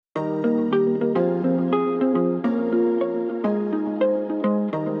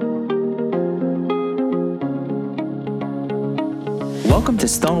Welcome to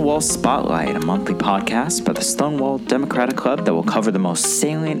Stonewall Spotlight, a monthly podcast by the Stonewall Democratic Club that will cover the most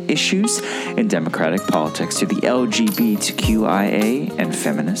salient issues in Democratic politics through the LGBTQIA and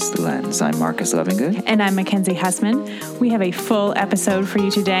feminist lens. I'm Marcus Levingood. And I'm Mackenzie Hussman. We have a full episode for you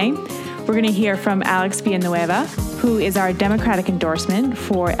today. We're going to hear from Alex Villanueva, who is our Democratic endorsement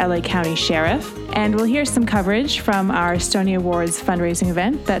for LA County Sheriff. And we'll hear some coverage from our Stony Awards fundraising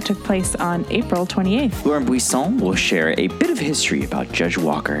event that took place on April 28th. Lauren Buisson will share a bit of history about Judge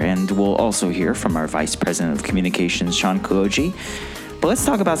Walker, and we'll also hear from our Vice President of Communications, Sean Kaloji. But let's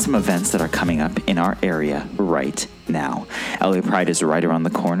talk about some events that are coming up in our area right now. LA Pride is right around the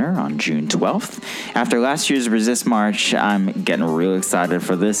corner on June 12th. After last year's Resist March, I'm getting real excited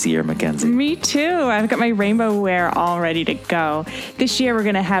for this year, Mackenzie. Me too. I've got my rainbow wear all ready to go. This year we're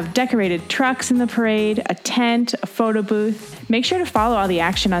going to have decorated trucks in the parade, a tent, a photo booth. Make sure to follow all the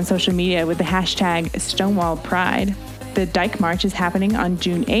action on social media with the hashtag Stonewall Pride. The Dyke March is happening on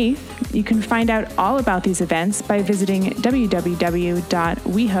June 8th. You can find out all about these events by visiting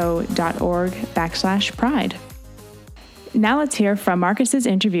www.weho.org/pride. Now let's hear from Marcus's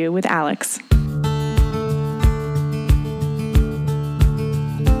interview with Alex.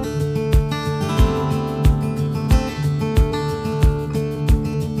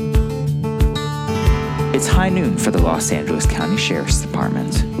 It's high noon for the Los Angeles County Sheriff's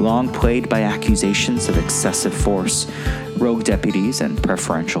Department. Long plagued by accusations of excessive force, rogue deputies, and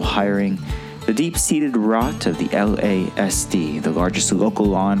preferential hiring, the deep-seated rot of the LASD, the largest local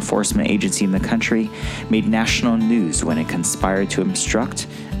law enforcement agency in the country, made national news when it conspired to obstruct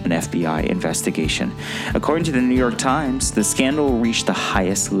an FBI investigation. According to the New York Times, the scandal reached the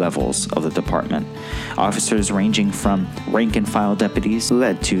highest levels of the department. Officers ranging from rank-and-file deputies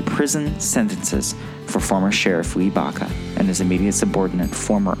led to prison sentences for former Sheriff Lee Baca and his immediate subordinate,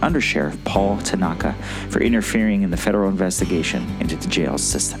 former Undersheriff Paul Tanaka, for interfering in the federal investigation into the jail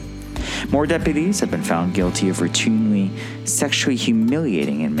system. More deputies have been found guilty of routinely sexually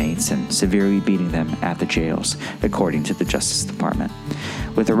humiliating inmates and severely beating them at the jails, according to the Justice Department.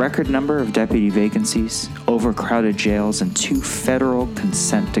 With a record number of deputy vacancies, overcrowded jails, and 2 federal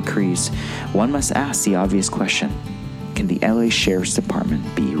consent decrees, one must ask the obvious question: can the LA Sheriff's Department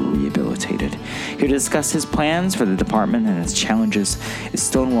be rehabilitated? Here to discuss his plans for the department and its challenges is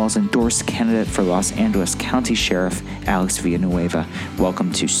Stonewall's endorsed candidate for Los Angeles County Sheriff, Alex Villanueva.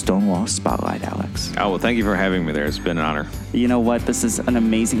 Welcome to Stonewall Spotlight, Alex. Oh, well, thank you for having me there. It's been an honor. You know what? This is an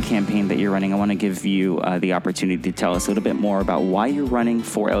amazing campaign that you're running. I want to give you the opportunity to tell us a little bit more about why you're running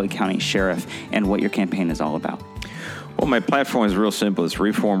for LA County Sheriff and what your campaign is all about. Well, my platform is real simple. It's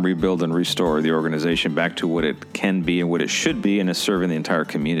reform, rebuild, and restore the organization back to what it can be and what it should be, and it's serving the entire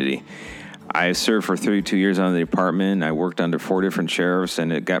community. I served for 32 years on the department. I worked under 4 different sheriffs,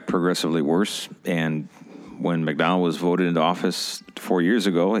 and it got progressively worse. And when McDonald was voted into office 4 years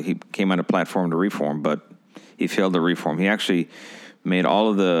ago, he came on a platform to reform, but he failed to reform. He actually made all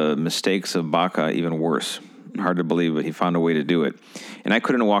of the mistakes of Baca even worse. Hard to believe, but he found a way to do it. And I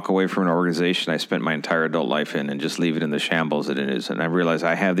couldn't walk away from an organization I spent my entire adult life in and just leave it in the shambles that it is. And I realized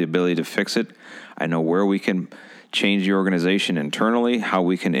I have the ability to fix it. I know where we can change the organization internally, how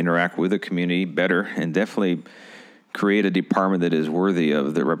we can interact with the community better, and definitely create a department that is worthy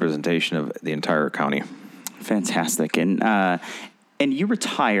of the representation of the entire county. Fantastic. And you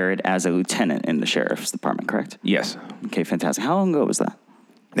retired as a lieutenant in the Sheriff's Department, correct? Yes. Okay, fantastic. How long ago was that?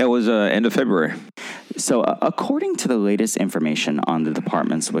 That was end of February. So according to the latest information on the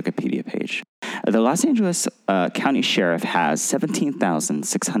department's Wikipedia page, the Los Angeles County Sheriff has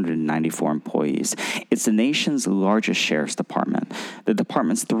 17,694 employees. It's the nation's largest sheriff's department. The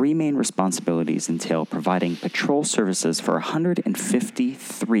department's 3 main responsibilities entail providing patrol services for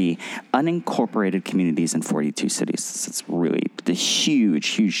 153 unincorporated communities in 42 cities. It's really a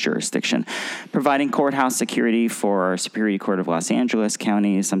huge jurisdiction. Providing courthouse security for Superior Court of Los Angeles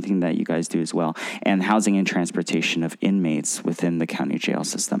County is something that you guys do as well, and housing and transportation of inmates within the county jail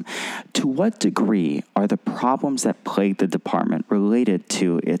system. To what degree are the problems that plague the department related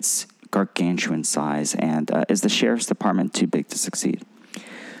to its gargantuan size, and is the Sheriff's Department too big to succeed?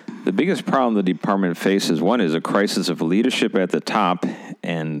 The biggest problem the department faces, one, is a crisis of leadership at the top,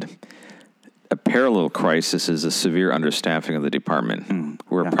 and a parallel crisis is a severe understaffing of the department.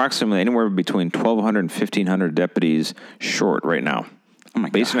 We're approximately anywhere between 1,200 and 1,500 deputies short right now,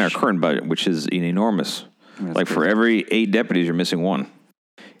 based on our current budget, which is enormous. For every 8 deputies, you're missing 1.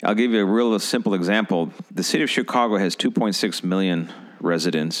 I'll give you a real simple example. The city of Chicago has 2.6 million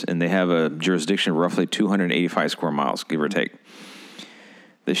residents, and they have a jurisdiction of roughly 285 square miles, give or take.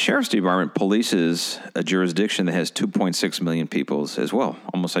 The Sheriff's Department polices a jurisdiction that has 2.6 million people as well,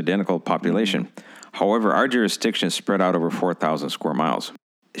 almost identical population. However, our jurisdiction is spread out over 4,000 square miles.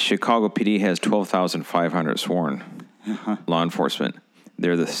 Chicago PD has 12,500 sworn law enforcement.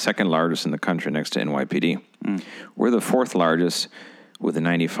 They're the second largest in the country next to NYPD. We're the fourth largest with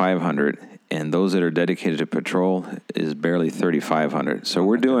 9,500, and those that are dedicated to patrol is barely 3,500. So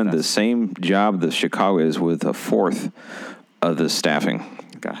we're doing the same job that Chicago is with a fourth of the staffing.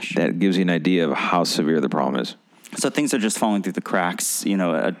 Gosh. That gives you an idea of how severe the problem is. So things are just falling through the cracks.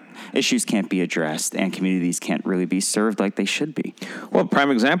 Issues can't be addressed, and communities can't really be served like they should be. Well,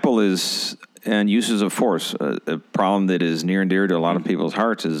 prime example is uses of force. A problem that is near and dear to a lot of people's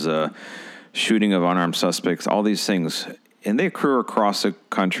hearts is shooting of unarmed suspects, all these things. And they occur across the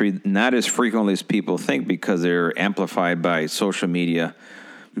country, not as frequently as people think because they're amplified by social media.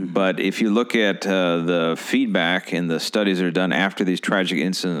 But if you look at the feedback and the studies that are done after these tragic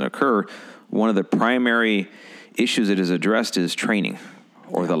incidents occur, one of the primary issues that is addressed is training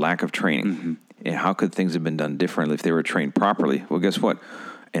or the lack of training. And how could things have been done differently if they were trained properly? Well, guess what?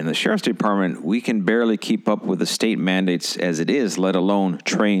 In the Sheriff's Department, we can barely keep up with the state mandates as it is, let alone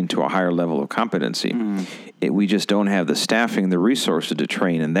train to a higher level of competency. We just don't have the staffing, the resources to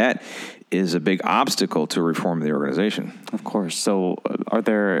train, and that is a big obstacle to reforming the organization. Of course. So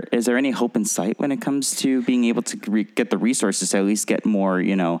is there any hope in sight when it comes to being able to get the resources to at least get more,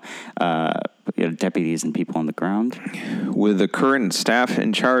 deputies and people on the ground? With the current staff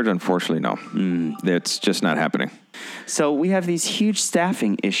in charge, unfortunately, no. That's just not happening. So we have these huge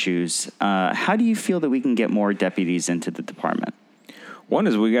staffing issues. How do you feel that we can get more deputies into the department? One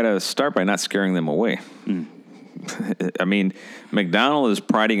is we got to start by not scaring them away. I mean, McDonald is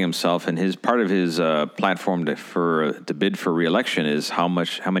priding himself, and part of his platform to bid for re-election is how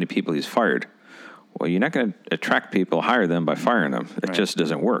many people he's fired. Well, you're not going to attract people, hire them by firing them. It just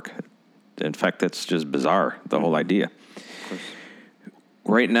doesn't work. In fact, that's just bizarre, the whole idea.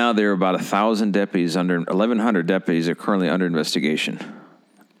 Right now, there are about 1,000 deputies, 1,100 deputies are currently under investigation.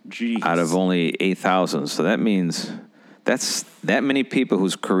 Jeez. Out of only 8,000. So that means that's that many people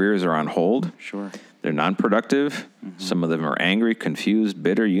whose careers are on hold. Sure. They're non-productive. Some of them are angry, confused,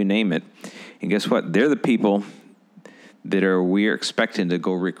 bitter, you name it. And guess what? They're the people that we're expecting to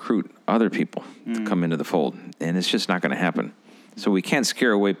go recruit other people to come into the fold. And it's just not going to happen. So we can't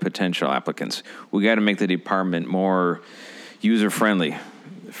scare away potential applicants. We got to make the department more user-friendly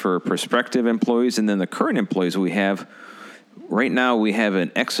for prospective employees. And then the current employees we have, right now we have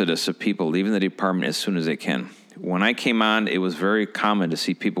an exodus of people leaving the department as soon as they can. When I came on, it was very common to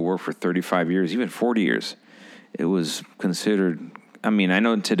see people work for 35 years, even 40 years. It was considered, I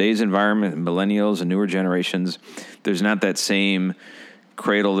know in today's environment, millennials and newer generations, there's not that same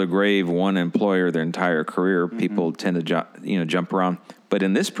cradle to grave, one employer their entire career. People tend to jump around. But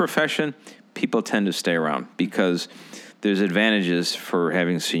in this profession, people tend to stay around because there's advantages for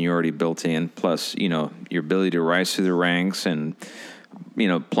having seniority built in, plus, your ability to rise through the ranks and,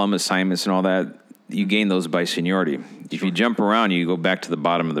 plum assignments and all that. You gain those by seniority. If you jump around, you go back to the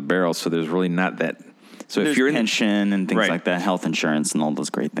bottom of the barrel. So there's really not that. So there's if you're pension and things like that, health insurance and all those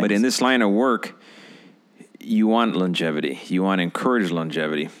great things. But in this line of work, you want longevity. You want to encourage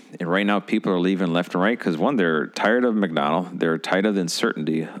longevity. And right now, people are leaving left and right because, one, they're tired of McDonald. They're tired of the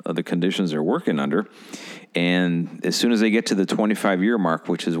uncertainty of the conditions they're working under. And as soon as they get to the 25-year mark,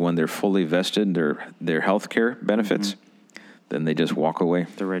 which is when they're fully vested their health care benefits, then they just walk away.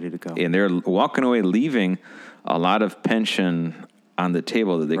 They're ready to go. And they're walking away, leaving a lot of pension on the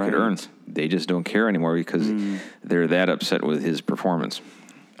table that they could earn. They just don't care anymore because they're that upset with his performance.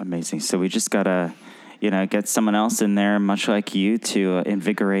 Amazing. So we just got to, get someone else in there, much like you, to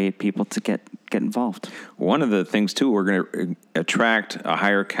invigorate people to get involved. One of the things, too, we're going to attract a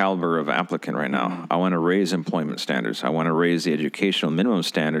higher caliber of applicant right now. I want to raise employment standards. I want to raise the educational minimum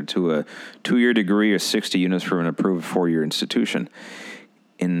standard to a 2-year degree or 60 units from an approved 4-year institution.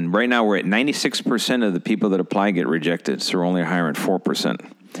 And right now, we're at 96% of the people that apply get rejected, so we're only hiring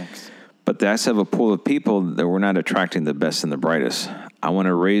 4%. Thanks. But that's of a pool of people that we're not attracting the best and the brightest. I want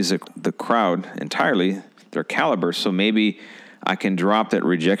to raise the crowd entirely, their caliber, so maybe I can drop that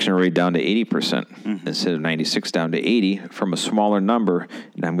rejection rate down to 80% instead of 96 down to 80 from a smaller number,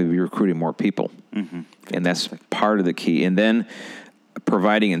 and I'm going to be recruiting more people. And that's part of the key. And then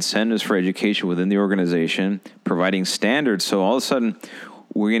providing incentives for education within the organization, providing standards, so all of a sudden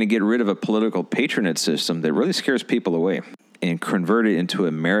we're going to get rid of a political patronage system that really scares people away and convert it into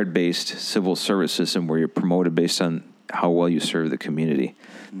a merit-based civil service system where you're promoted based on how well you serve the community.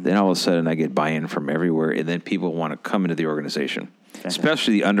 Then all of a sudden I get buy-in from everywhere, and then people want to come into the organization.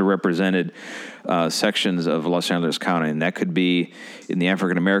 especially the underrepresented sections of Los Angeles County. And that could be in the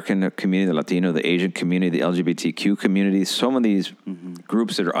African-American community, the Latino, the Asian community, the LGBTQ community. Some of these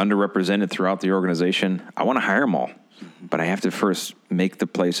groups that are underrepresented throughout the organization, I want to hire them all. But I have to first make the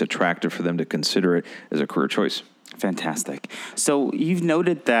place attractive for them to consider it as a career choice. Fantastic. So you've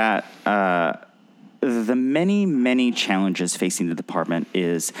noted that the many, many challenges facing the department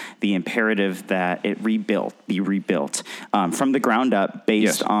is the imperative that it be rebuilt from the ground up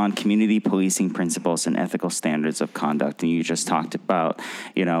based on community policing principles and ethical standards of conduct. And you just talked about,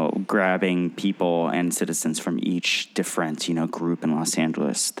 grabbing people and citizens from each different, group in Los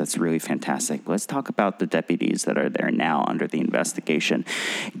Angeles. That's really fantastic. But let's talk about the deputies that are there now under the investigation.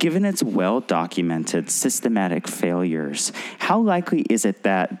 Given its well-documented systematic failures, how likely is it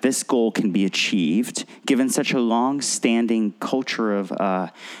that this goal can be achieved given such a long-standing culture of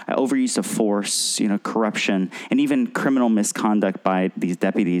overuse of force, corruption, and even criminal misconduct by these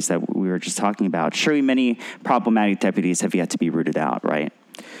deputies that we were just talking about? Surely many problematic deputies have yet to be rooted out, right?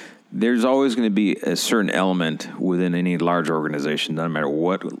 There's always going to be a certain element within any large organization, no matter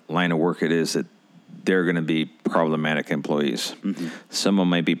what line of work it is, that they're going to be problematic employees. Mm-hmm. Some of them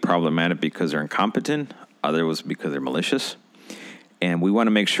might be problematic because they're incompetent, others because they're malicious. And we want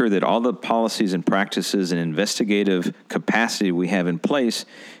to make sure that all the policies and practices and investigative capacity we have in place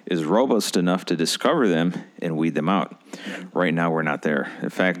is robust enough to discover them and weed them out. Right now, we're not there. In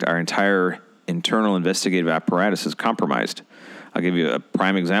fact, our entire internal investigative apparatus is compromised. I'll give you a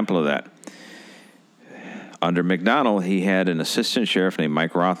prime example of that. Under McDonnell, he had an assistant sheriff named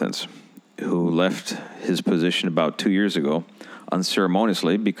Mike Rothens who left his position about 2 years ago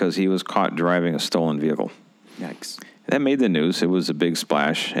unceremoniously because he was caught driving a stolen vehicle. Yikes. That made the news. It was a big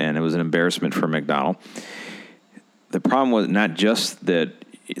splash, and it was an embarrassment for McDonnell. The problem was not just that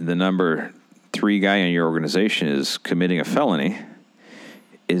the number 3 guy in your organization is committing a felony,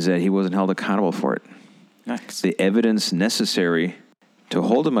 is that he wasn't held accountable for it. Yikes. The evidence necessary to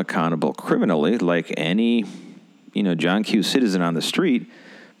hold him accountable criminally, like any, John Q. citizen on the street,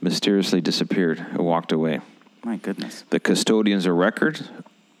 mysteriously disappeared or walked away. My goodness. The custodians of record,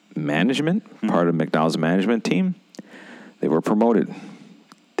 management, part of McDonnell's management team, they were promoted.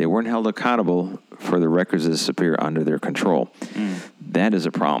 They weren't held accountable for the records that disappear under their control. That is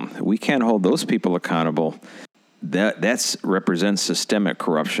a problem. We can't hold those people accountable. That represents systemic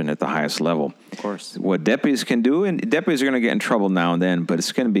corruption at the highest level. Of course. What deputies can do, and deputies are going to get in trouble now and then, but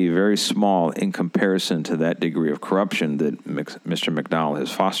it's going to be very small in comparison to that degree of corruption that Mr. McDonnell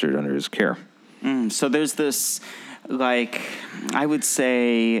has fostered under his care. So there's this, I would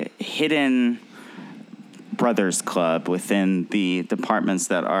say, hidden brothers club within the departments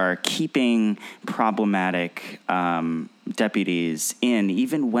that are keeping problematic deputies in,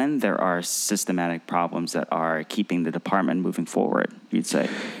 even when there are systematic problems that are keeping the department moving forward, you'd say?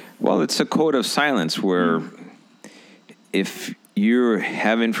 Well, it's a code of silence where if you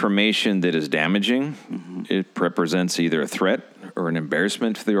have information that is damaging, it represents either a threat or an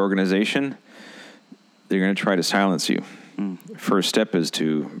embarrassment to the organization, they're going to try to silence you. First step is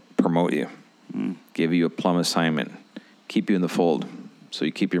to promote you. Give you a plum assignment, keep you in the fold so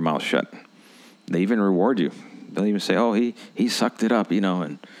you keep your mouth shut. They even reward you. They'll even say, oh, he sucked it up,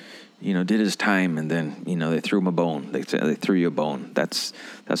 and, did his time, and then, they threw him a bone. They threw you a bone. That's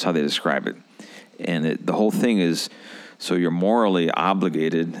how they describe it. And the whole thing is so you're morally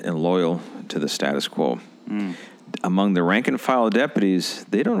obligated and loyal to the status quo. Among the rank and file deputies,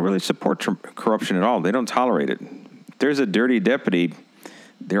 they don't really support corruption at all. They don't tolerate it. If there's a dirty deputy,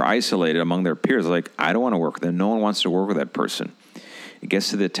 they're isolated among their peers. I don't want to work with them. No one wants to work with that person. It gets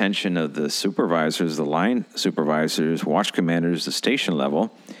to the attention of the supervisors, the line supervisors, watch commanders, the station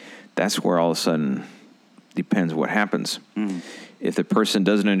level. That's where all of a sudden depends what happens. If the person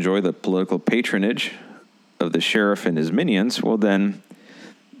doesn't enjoy the political patronage of the sheriff and his minions, well, then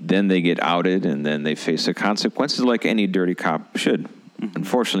they get outed and then they face the consequences like any dirty cop should.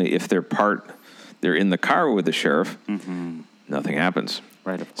 Unfortunately, if they're in the car with the sheriff, nothing happens.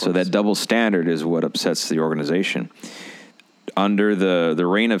 Right, of course. So that double standard is what upsets the organization. Under the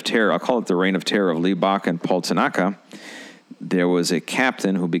reign of terror, I'll call it the reign of terror of Lee Bach and Paul Tanaka, there was a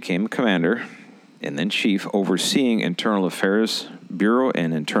captain who became commander and then chief overseeing Internal Affairs Bureau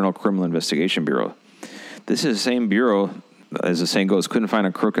and Internal Criminal Investigation Bureau. This is the same bureau, as the saying goes, couldn't find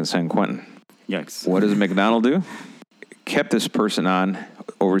a crook in San Quentin. Yikes. What does McDonnell do? Kept this person on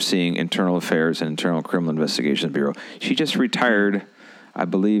overseeing Internal Affairs and Internal Criminal Investigation Bureau. She just retired, I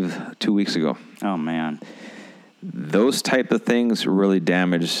believe, 2 weeks ago. Oh, man. Those type of things really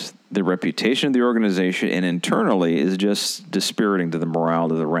damage the reputation of the organization, and internally is just dispiriting to the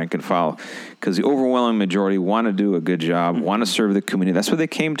morale of the rank and file, because the overwhelming majority want to do a good job, want to serve the community. That's what they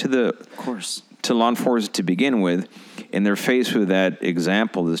came to to law enforcement to begin with, and they're faced with that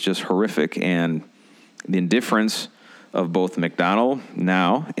example that's just horrific, and the indifference of both McDonald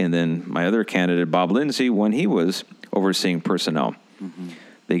now and then my other candidate, Bob Lindsay, when he was overseeing personnel.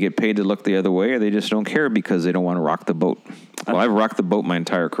 They get paid to look the other way, or they just don't care because they don't want to rock the boat. Well, I've rocked the boat my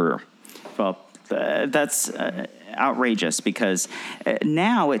entire career. Well, that's outrageous, because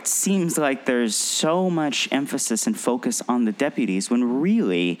now it seems like there's so much emphasis and focus on the deputies, when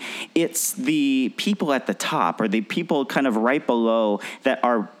really it's the people at the top, or the people kind of right below, that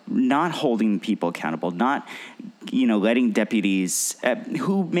are not holding people accountable, not letting deputies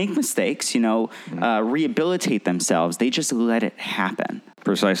who make mistakes, rehabilitate themselves. They just let it happen.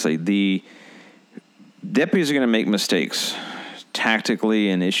 Precisely. The deputies are going to make mistakes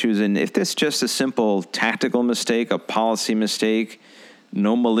tactically and issues. And if it's just a simple tactical mistake, a policy mistake,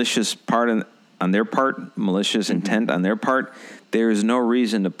 no malicious part on their part, malicious intent on their part, there is no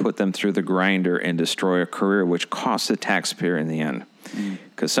reason to put them through the grinder and destroy a career, which costs the taxpayer in the end.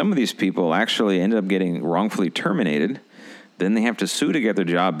 Because some of these people actually ended up getting wrongfully terminated. Then they have to sue to get their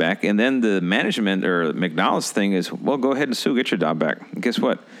job back. And then the management or McDonald's thing is, well, go ahead and sue, get your job back. And guess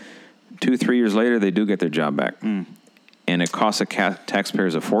what? 2-3 years later, they do get their job back. And it costs the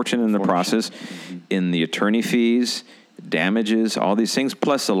taxpayers a fortune in the process, in the attorney fees, damages, all these things,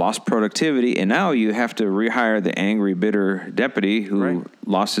 plus the lost productivity. And now you have to rehire the angry, bitter deputy who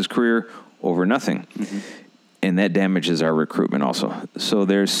lost his career over nothing. And that damages our recruitment also. So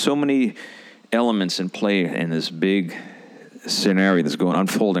there's so many elements in play in this big scenario that's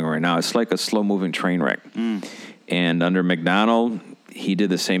unfolding right now. It's like a slow-moving train wreck. And under McDonald, he did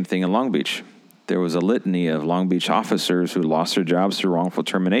the same thing in Long Beach. There was a litany of Long Beach officers who lost their jobs through wrongful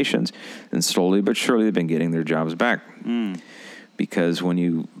terminations, and slowly but surely they've been getting their jobs back. Because when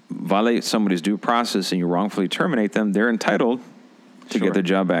you violate somebody's due process and you wrongfully terminate them, they're entitled to get their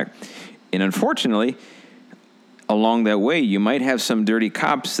job back. And unfortunately, along that way, you might have some dirty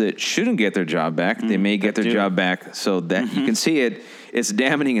cops that shouldn't get their job back. They may get their job back. So that you can see it's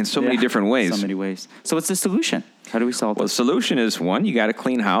damaging in so many different ways. So many ways. So what's the solution? How do we solve Well, the solution is, one, you got to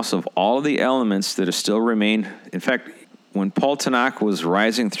clean house of all of the elements that still remain. In fact, when Paul Tanaka was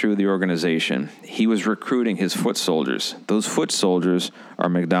rising through the organization, he was recruiting his foot soldiers. Those foot soldiers are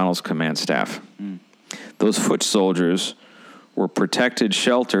McDonald's command staff. Those foot soldiers were protected,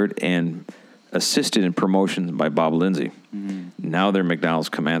 sheltered, and assisted in promotion by Bob Lindsay. Now they're McDonald's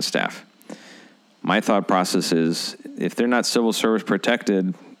command staff. My thought process is, if they're not civil service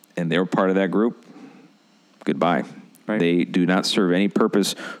protected and they're part of that group, goodbye. They do not serve any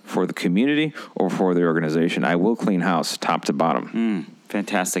purpose for the community or for the organization. I will clean house top to bottom.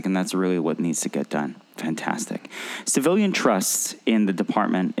 Fantastic, and that's really what needs to get done. Fantastic. Civilian trust in the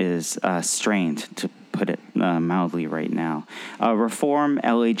department is strained, to put it mildly right now. Reform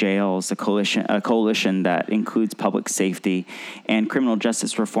LA Jails, a coalition that includes public safety and criminal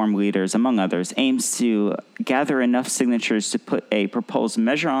justice reform leaders, among others, aims to gather enough signatures to put a proposed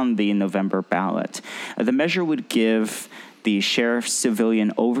measure on the November ballot. The measure would give the Sheriff's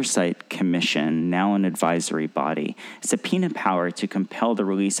Civilian Oversight Commission, now an advisory body, subpoena power to compel the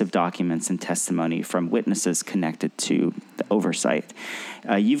release of documents and testimony from witnesses connected to the oversight.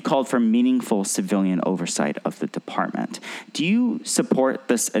 You've called for meaningful civilian oversight of the department. Do you support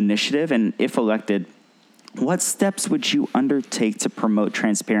this initiative? And if elected, what steps would you undertake to promote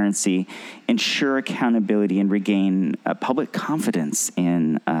transparency, ensure accountability, and regain public confidence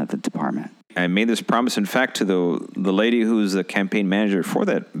in the department? I made this promise, in fact, to the lady who's the campaign manager for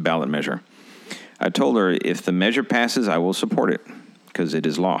that ballot measure. I told her, if the measure passes, I will support it, because it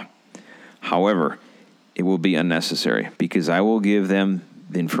is law. However, it will be unnecessary, because I will give them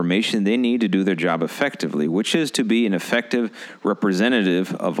the information they need to do their job effectively, which is to be an effective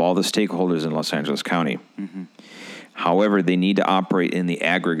representative of all the stakeholders in Los Angeles County. However, they need to operate in the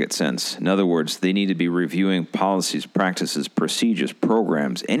aggregate sense. In other words, they need to be reviewing policies, practices, procedures,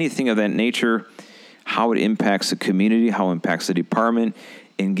 programs, anything of that nature, how it impacts the community, how it impacts the department,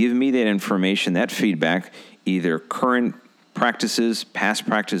 and give me that information, that feedback, either current practices, past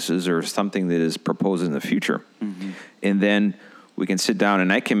practices, or something that is proposed in the future. And then we can sit down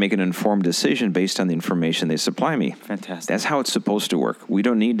and I can make an informed decision based on the information they supply me. Fantastic. That's how it's supposed to work. We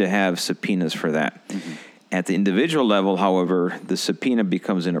don't need to have subpoenas for that. At the individual level, however, the subpoena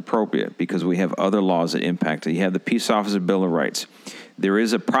becomes inappropriate because we have other laws that impact it. You have the Peace Officer Bill of Rights. There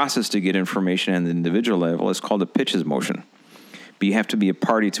is a process to get information at the individual level. It's called a pitches motion. But you have to be a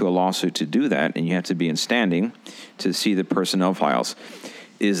party to a lawsuit to do that, and you have to be in standing to see the personnel files.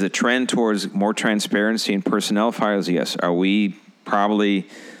 Is the trend towards more transparency in personnel files? Yes. Are we probably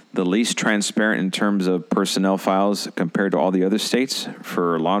the least transparent in terms of personnel files compared to all the other states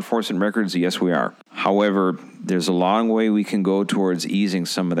for law enforcement records? Yes, we are. However, there's a long way we can go towards easing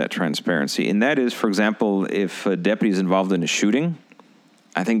some of that transparency. And that is, for example, if a deputy is involved in a shooting,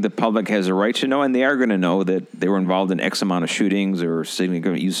 I think the public has a right to know, and they are going to know that they were involved in X amount of shootings or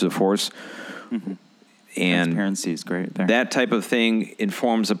significant uses of force. Mm-hmm. And transparency is great there. That type of thing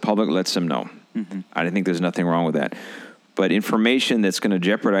informs the public, lets them know. Mm-hmm. I think there's nothing wrong with that. But information that's going to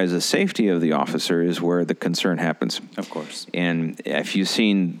jeopardize the safety of the officer is where the concern happens. Of course. And if you've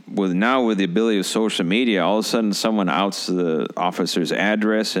seen, with the ability of social media, all of a sudden someone outs the officer's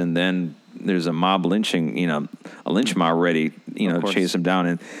address, and then there's a mob lynching, a lynch mob ready, to chase them down.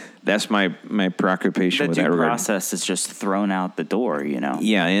 And that's my preoccupation with that regard. The due process is just thrown out the door,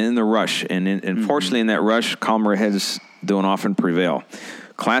 Yeah, and in the rush. And unfortunately, in that rush, calmer heads don't often prevail.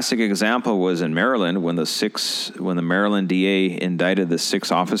 Classic example was in Maryland when the Maryland DA indicted the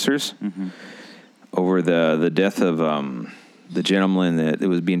 6 officers over the death of the gentleman that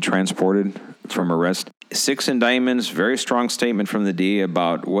was being transported from arrest. 6 indictments, very strong statement from the DA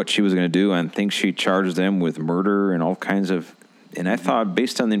about what she was going to do. I think she charged them with murder and all kinds of. And I thought,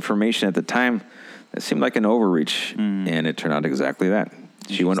 based on the information at the time, that seemed like an overreach, and it turned out exactly that.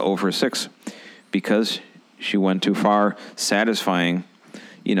 She went over 6 because she went too far, satisfying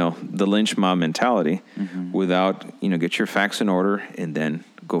the lynch mob mentality without, get your facts in order and then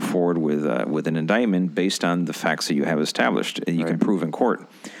go forward with an indictment based on the facts that you have established and you can prove in court.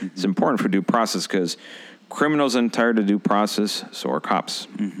 It's important for due process because criminals are entitled to due process, so are cops.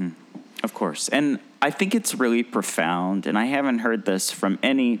 Of course. And I think it's really profound, and I haven't heard this from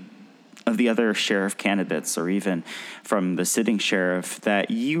any of the other sheriff candidates or even from the sitting sheriff, that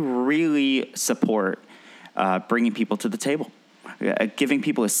you really support bringing people to the table. Giving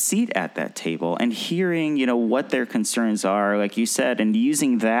people a seat at that table and hearing, what their concerns are, like you said, and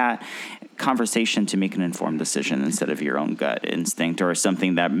using that conversation to make an informed decision instead of your own gut instinct or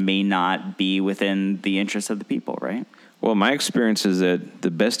something that may not be within the interest of the people, right? Well, my experience is that the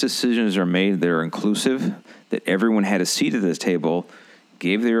best decisions are made that are inclusive, that everyone had a seat at this table,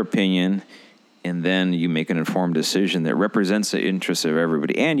 gave their opinion, and then you make an informed decision that represents the interests of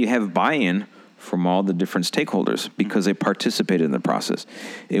everybody. And you have buy-in from all the different stakeholders because they participated in the process.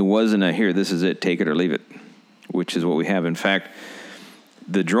 It wasn't here, this is it, take it or leave it, which is what we have. In fact,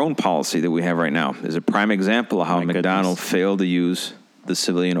 the drone policy that we have right now is a prime example of how McDonald failed to use the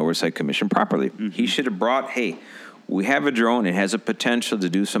Civilian Oversight Commission properly. He should have brought, hey, we have a drone, it has a potential to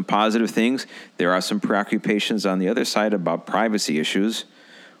do some positive things. There are some preoccupations on the other side about privacy issues.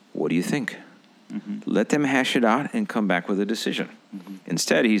 What do you think? Let them hash it out and come back with a decision.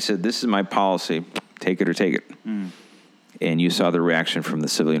 Instead, he said, this is my policy, take it or take it. And you saw the reaction from the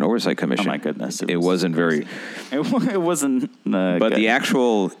Civilian Oversight Commission. Oh, my goodness. It wasn't very... It wasn't But good. the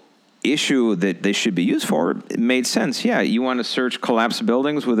actual issue that they should be used for, it made sense. Yeah, you want to search collapsed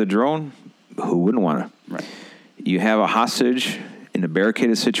buildings with a drone? Who wouldn't want to? Right. You have a hostage in a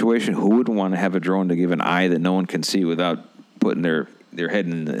barricaded situation. Who wouldn't want to have a drone to give an eye that no one can see without putting their head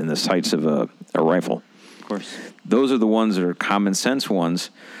in the sights of a rifle? Of course. Those are the ones that are common sense ones,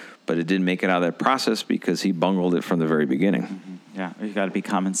 but it didn't make it out of that process because he bungled it from the very beginning. Yeah, you got to be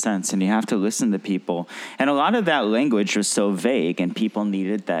common sense, and you have to listen to people. And a lot of that language was so vague, and people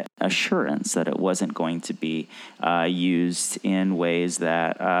needed that assurance that it wasn't going to be used in ways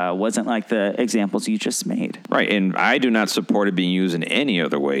that wasn't like the examples you just made. Right, and I do not support it being used in any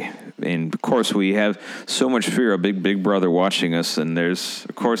other way. And, of course, we have so much fear of big brother watching us, and there's,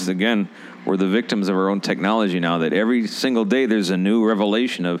 of course, again, we're the victims of our own technology now, that every single day there's a new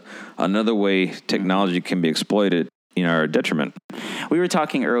revelation of another way technology can be exploited in our detriment. We were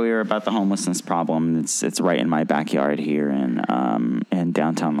talking earlier about the homelessness problem. It's right in my backyard here in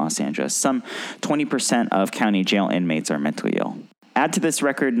downtown Los Angeles. Some 20% of county jail inmates are mentally ill. Add to this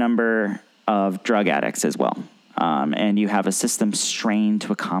record number of drug addicts as well. And you have a system strained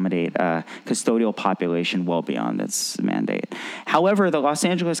to accommodate a custodial population well beyond its mandate. However, the Los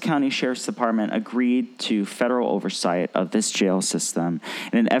Angeles County Sheriff's Department agreed to federal oversight of this jail system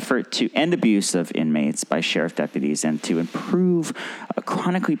in an effort to end abuse of inmates by sheriff deputies and to improve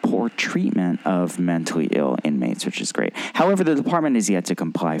chronically poor treatment of mentally ill inmates, which is great. However, the department is yet to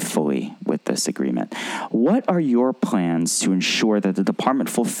comply fully with this agreement. What are your plans to ensure that the department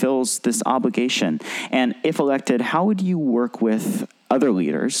fulfills this obligation? And if elected, how would you work with other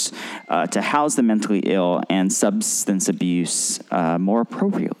leaders to house the mentally ill and substance abuse more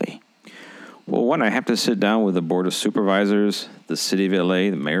appropriately? Well, one, I have to sit down with the Board of Supervisors, the City of LA,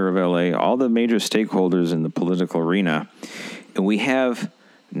 the Mayor of LA, all the major stakeholders in the political arena. And we have,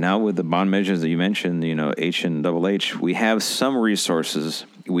 now with the bond measures that you mentioned, H and Double H, we have some resources.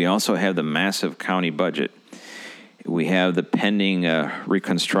 We also have the massive county budget. We have the pending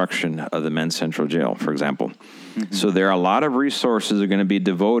reconstruction of the Men's Central Jail, for example. Mm-hmm. So there are a lot of resources that are going to be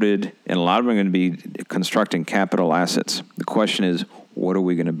devoted, and a lot of them are going to be constructing capital assets. The question is, what are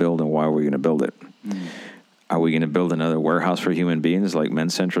we going to build and why are we going to build it? Mm-hmm. Are we going to build another warehouse for human beings like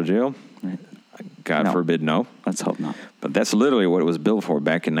Men's Central Jail? Right. God forbid, no. Let's hope not. But that's literally what it was built for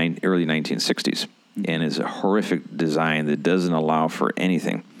back in early 1960s. Mm-hmm. And is a horrific design that doesn't allow for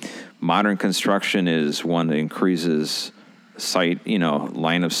anything. Modern construction is one that increases sight,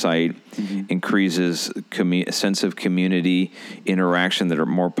 line of sight, mm-hmm. increases sense of community interaction that are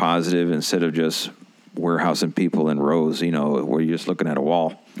more positive instead of just warehousing people in rows, where you're just looking at a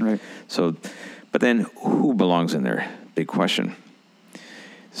wall. Right. So, but then who belongs in there? Big question.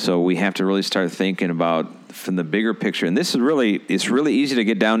 So we have to really start thinking about from the bigger picture. And it's really easy to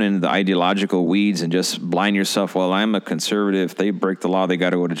get down into the ideological weeds and just blind yourself. Well, I'm a conservative. If they break the law, they got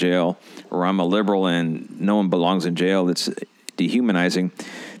to go to jail. Or I'm a liberal and no one belongs in jail. It's dehumanizing.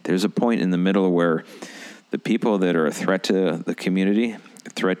 There's a point in the middle where the people that are a threat to the community, a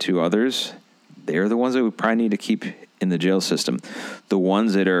threat to others, they're the ones that we probably need to keep in the jail system. The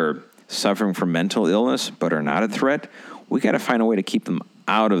ones that are suffering from mental illness but are not a threat, we got to find a way to keep them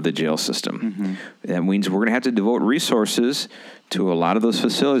out of the jail system. Mm-hmm. That means we're going to have to devote resources to a lot of those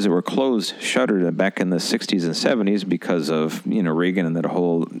facilities that were closed, shuttered back in the 60s and 70s because of, Reagan and that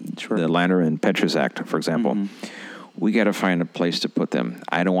whole, the Lander and Petraeus Act, for example. Mm-hmm. We got to find a place to put them.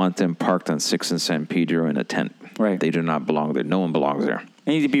 I don't want them parked on 6th and San Pedro in a tent. Right. They do not belong there. No one belongs there.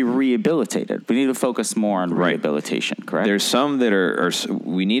 They need to be rehabilitated. We need to focus more on rehabilitation, correct? There's some that are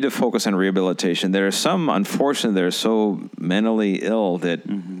we need to focus on rehabilitation. There are some, unfortunately, that are so mentally ill that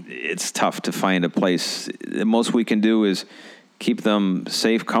it's tough to find a place. The most we can do is keep them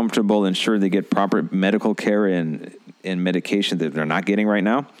safe, comfortable, ensure they get proper medical care and medication that they're not getting right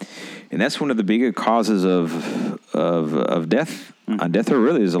now. And that's one of the bigger causes of death. On death row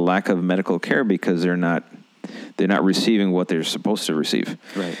really is a lack of medical care because they're not receiving what they're supposed to receive.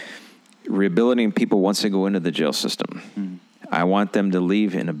 Right. Rehabilitating people once they go into the jail system. I want them to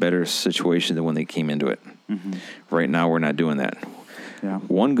leave in a better situation than when they came into it. Mm-hmm. Right now, we're not doing that. Yeah.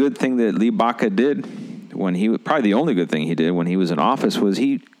 One good thing that Lee Baca did probably the only good thing he did when he was in office was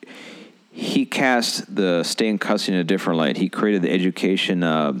he cast the stay in custody in a different light. He created the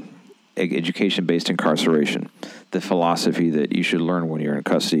education-based incarceration, the philosophy that you should learn when you're in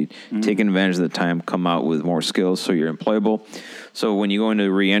custody, taking advantage of the time, come out with more skills so you're employable. So when you go into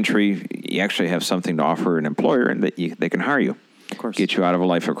reentry, you actually have something to offer an employer and that they can hire you, of course, get you out of a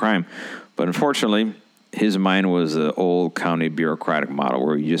life of crime. But unfortunately, his mind was the old county bureaucratic model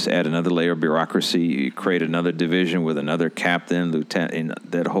where you just add another layer of bureaucracy, you create another division with another captain, lieutenant, and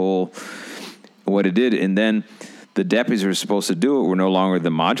that whole, what it did. And then the deputies who were supposed to do it were no longer the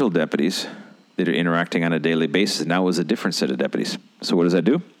module deputies that are interacting on a daily basis. Now it was a different set of deputies. So what does that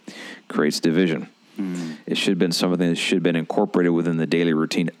do? Creates division. It should have been something that should have been incorporated within the daily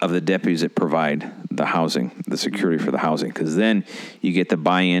routine of the deputies that provide the housing, the security for the housing. Because then you get the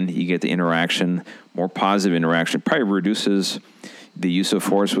buy-in, you get the interaction, more positive interaction. Probably reduces the use of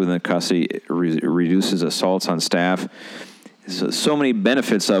force within the custody, reduces assaults on staff. So many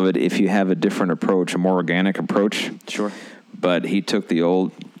benefits of it if you have a different approach, a more organic approach. Sure. But he took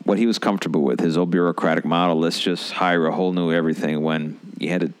what he was comfortable with, his old bureaucratic model. Let's just hire a whole new everything when you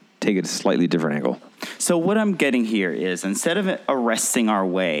had to take it a slightly different angle. So what I'm getting here is instead of arresting our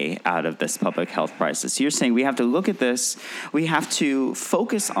way out of this public health crisis, you're saying we have to look at this. We have to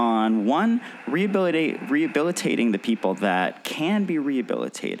focus on, one, rehabilitating the people that can be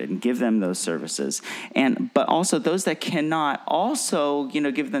rehabilitated and give them those services. But also those that cannot, also,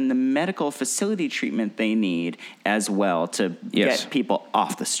 give them the medical facility treatment they need as well to get people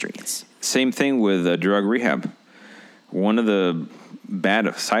off the streets. Same thing with drug rehab. One of the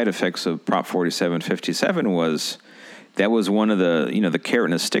bad side effects of Prop 4757 was that was one of the, the carrot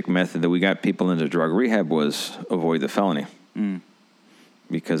and the stick method that we got people into drug rehab was avoid the felony.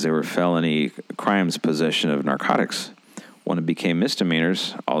 Because they were felony crimes, possession of narcotics. When it became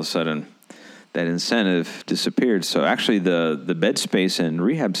misdemeanors, all of a sudden that incentive disappeared. So actually the bed space in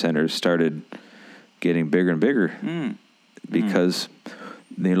rehab centers started getting bigger and bigger because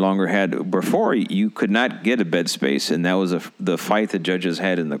they no longer had, before you could not get a bed space, and that was the fight the judges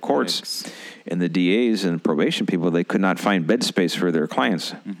had in the courts. Right. And the DAs and probation people, they could not find bed space for their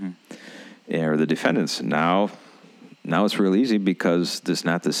clients or the defendants. Now now it's real easy because there's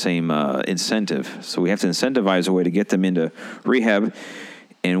not the same incentive. So we have to incentivize a way to get them into rehab.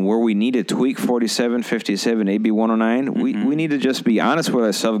 And where we need to tweak 47, 57, AB 109, we need to just be honest with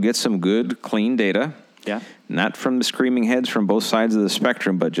ourselves, get some good, clean data. Yeah. Not from the screaming heads from both sides of the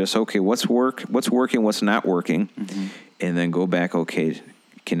spectrum, but just, okay, what's working, what's not working, and then go back, okay,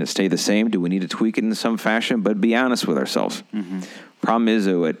 can it stay the same? Do we need to tweak it in some fashion? But be honest with ourselves. Problem is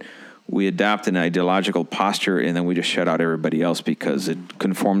that we adopt an ideological posture, and then we just shut out everybody else because it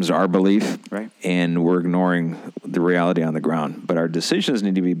conforms to our belief, right? And we're ignoring the reality on the ground. But our decisions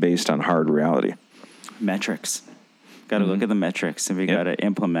need to be based on hard reality. Metrics. Got to look at the metrics, and we got to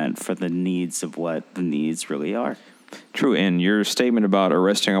implement for the needs of what the needs really are. True, and your statement about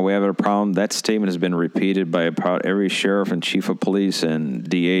arresting our way out of a problem, that statement has been repeated by about every sheriff and chief of police and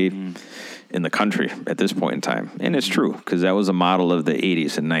DA in the country at this point in time. And it's true, because that was a model of the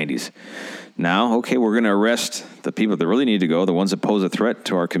 80s and 90s. Now, okay, we're going to arrest the people that really need to go, the ones that pose a threat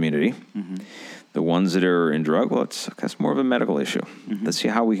to our community. The ones that are in drug, well, that's more of a medical issue. Let's see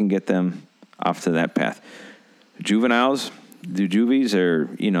how we can get them off to that path. Juveniles, do juvies or,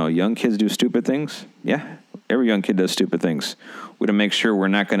 young kids do stupid things? Yeah, every young kid does stupid things. We got to make sure we're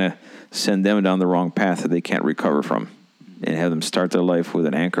not going to send them down the wrong path that they can't recover from and have them start their life with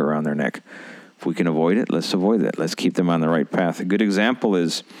an anchor around their neck. If we can avoid it, let's avoid it. Let's keep them on the right path. A good example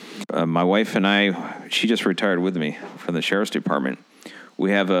is my wife and I, she just retired with me from the sheriff's department. We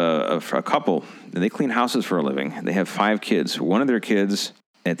have a couple, and they clean houses for a living. They have 5 kids. One of their kids,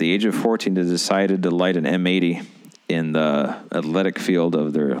 at the age of 14, decided to light an M80 in the athletic field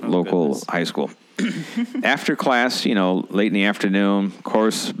of their local high school. After class, late in the afternoon, of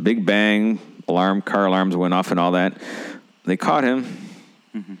course, big bang, car alarms went off and all that. They caught him,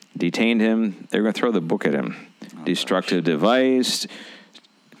 detained him. They're going to throw the book at him. Destructive device,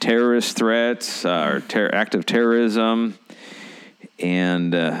 terrorist threats, or act of terrorism.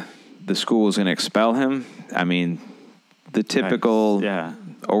 And the school was going to expel him. I mean, the typical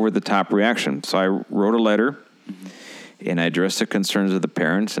over-the-top reaction. So I wrote a letter, and I addressed the concerns of the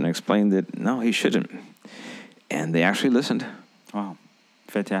parents and explained that, no, he shouldn't. And they actually listened. Wow.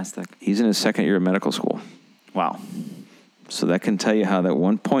 Fantastic. He's in his second year of medical school. Wow. So that can tell you how that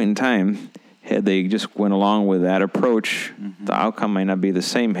one point in time, had they just went along with that approach, the outcome might not be the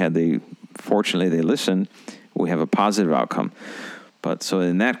same. Fortunately, they listened, we have a positive outcome. But so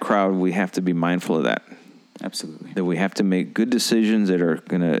in that crowd, we have to be mindful of that. Absolutely. That we have to make good decisions that are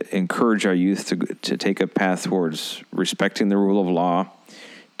going to encourage our youth to take a path towards respecting the rule of law,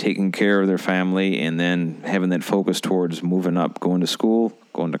 taking care of their family, and then having that focus towards moving up, going to school,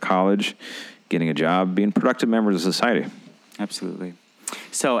 going to college, getting a job, being productive members of society. Absolutely.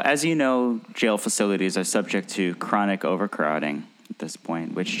 So, as you know, jail facilities are subject to chronic overcrowding at this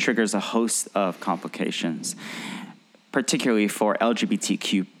point, which triggers a host of complications, particularly for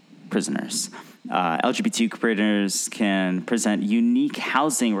LGBTQ prisoners. LGBTQ prisoners can present unique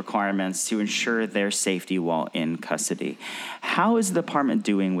housing requirements to ensure their safety while in custody. How is the department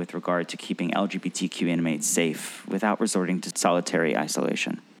doing with regard to keeping LGBTQ inmates safe without resorting to solitary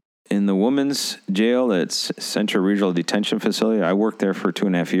isolation? In the women's jail at Central Regional Detention Facility, I worked there for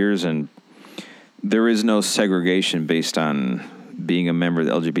 2.5 years, and there is no segregation based on being a member of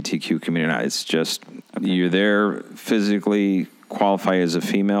the LGBTQ community. It's just you're there physically, qualify as a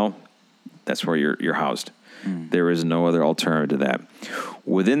female, that's where you're housed. There is no other alternative to that.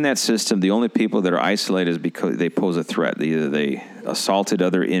 Within that system, the only people that are isolated is because they pose a threat. Either they assaulted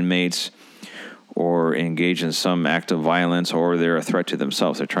other inmates or engage in some act of violence, or they're a threat to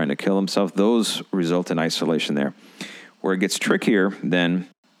themselves. They're trying to kill themselves. Those result in isolation there. Where it gets trickier, then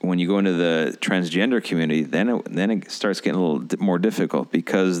when you go into the transgender community, then it starts getting a little more difficult,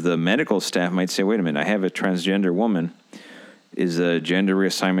 because the medical staff might say, wait a minute, I have a transgender woman. Is a gender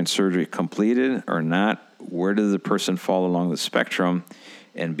reassignment surgery completed or not? Where does the person fall along the spectrum?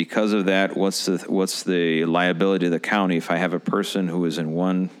 And because of that, what's the liability of the county if I have a person who is in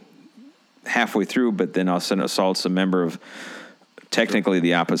one halfway through, but then all of a sudden assaults a member of technically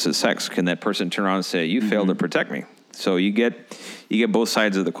the opposite sex? Can that person turn around and say, you failed to protect me? So you get both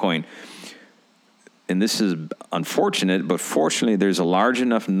sides of the coin. And this is unfortunate, but fortunately there's a large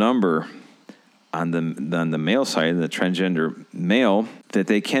enough number on the male side, the transgender male, that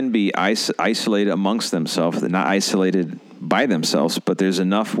they can be isolated amongst themselves. They're not isolated by themselves, but there's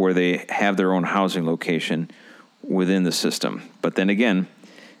enough where they have their own housing location within the system. But then again,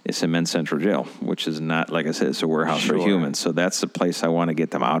 it's a men's central jail, which is not, like I said, it's a warehouse for humans. So that's the place I want to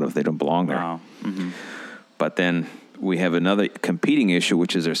get them out of. They don't belong there. Wow. But then we have another competing issue,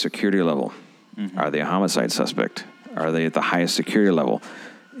 which is their security level. Are they a homicide suspect? Are they at the highest security level?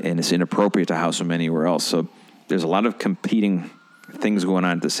 And it's inappropriate to house them anywhere else. So there's a lot of competing things going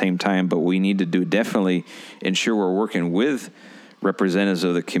on at the same time, but we need to definitely ensure we're working with representatives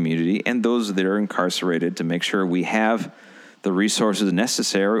of the community and those that are incarcerated to make sure we have the resources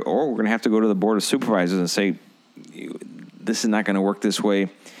necessary, or we're going to have to go to the Board of Supervisors and say, this is not going to work this way.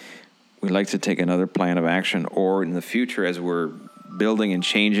 We'd like to take another plan of action. Or in the future, as we're building and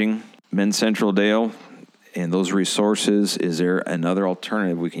changing Men's Central Dale and those resources, is there another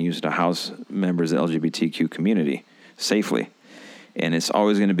alternative we can use to house members of the LGBTQ community safely? And it's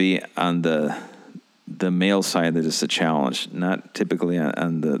always going to be on the male side that is the challenge, not typically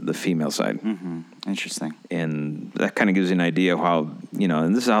on the female side. Mm-hmm. Interesting. And that kind of gives you an idea of how,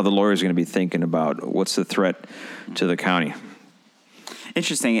 and this is how the lawyer is going to be thinking about what's the threat to the county.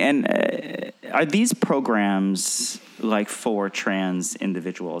 Interesting. And are these programs, like for trans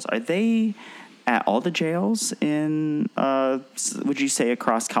individuals, are they at all the jails in, would you say,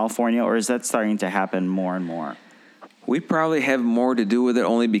 across California, or is that starting to happen more and more? We probably have more to do with it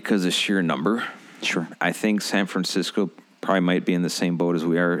only because of sheer number. Sure. I think San Francisco probably might be in the same boat as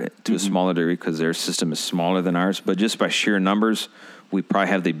we are to a smaller degree because their system is smaller than ours. But just by sheer numbers, we probably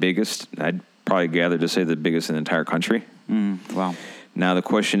have the biggest. I'd probably gather to say the biggest in the entire country. Wow. Now, the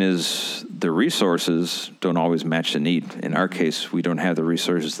question is, the resources don't always match the need. In our case, we don't have the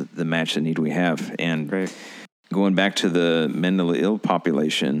resources that match the need we have. And Great. Going back to the mentally ill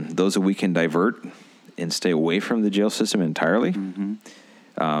population, those that we can divert and stay away from the jail system entirely.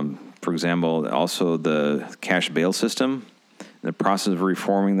 For example, also the cash bail system, the process of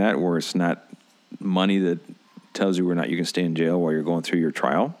reforming that, where it's not money that tells you you can stay in jail while you're going through your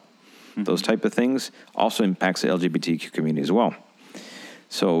trial. Those type of things also impacts the LGBTQ community as well.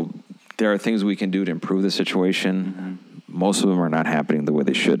 So there are things we can do to improve the situation. Most of them are not happening the way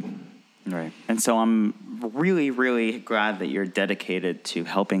they should. Right. And so I'm really, really glad that you're dedicated to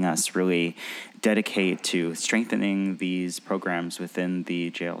helping us really dedicate to strengthening these programs within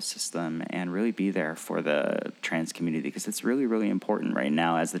the jail system and really be there for the trans community, because it's really, really important right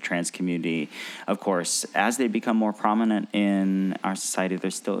now as the trans community, of course, as they become more prominent in our society,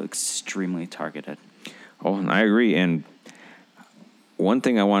 they're still extremely targeted. Oh, and I agree. And one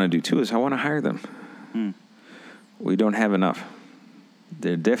thing I want to do, too, is I want to hire them. We don't have enough.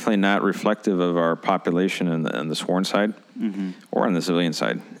 They're definitely not reflective of our population on the sworn side or on the civilian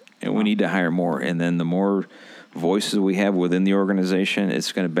side. And we need to hire more. And then the more voices we have within the organization,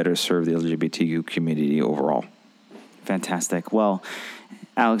 it's going to better serve the LGBTQ community overall. Fantastic. Well,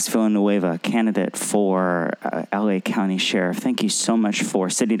 Alex Villanueva, candidate for LA County Sheriff, thank you so much for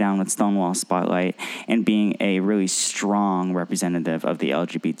sitting down with Stonewall Spotlight and being a really strong representative of the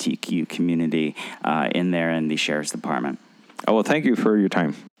LGBTQ community in the Sheriff's Department. Oh, well, thank you for your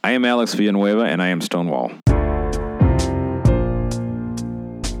time. I am Alex Villanueva, and I am Stonewall.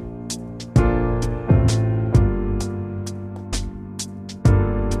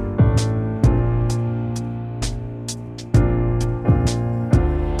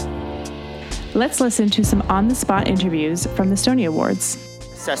 Let's listen to some on-the-spot interviews from the Stony Awards.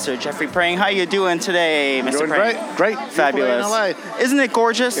 Assessor Jeffrey Prang, how you doing today, Mr. Doing Prang? great. Fabulous. In LA. Isn't it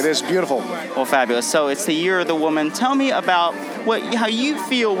gorgeous? It is beautiful. Well, fabulous. So it's the Year of the Woman. Tell me about how you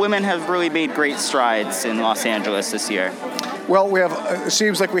feel women have really made great strides in Los Angeles this year. Well, it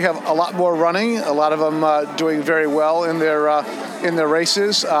seems like we have a lot more running. A lot of them doing very well in their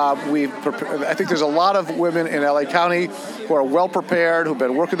races. I think there's a lot of women in LA County who are well prepared, who've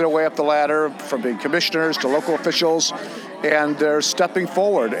been working their way up the ladder from being commissioners to local officials, and they're stepping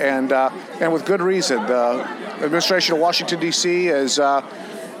forward, and with good reason. The administration of Washington, D.C. has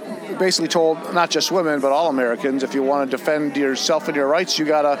basically told not just women but all Americans, if you want to defend yourself and your rights, you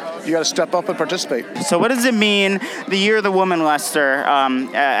gotta step up and participate. So what does it mean, the Year of the Woman, Lester,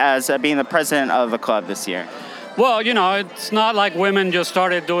 as being the president of the club this year? Well, it's not like women just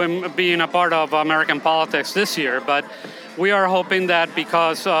started being a part of American politics this year, but we are hoping that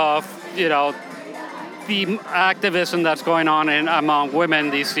because of, the activism that's going on among women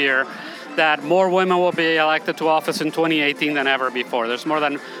this year, that more women will be elected to office in 2018 than ever before. There's more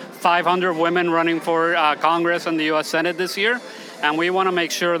than 500 women running for Congress and the U.S. Senate this year, and we want to make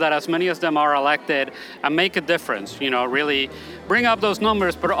sure that as many of them are elected and make a difference, really bring up those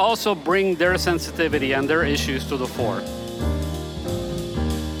numbers, but also bring their sensitivity and their issues to the fore.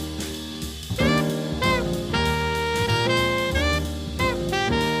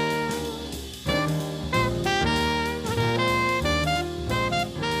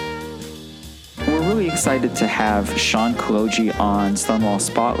 Excited to have Sean Kaloji on Stonewall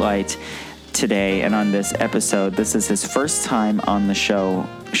Spotlight today and on this episode. This is his first time on the show.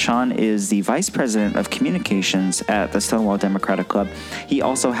 Sean is the Vice President of Communications at the Stonewall Democratic Club. He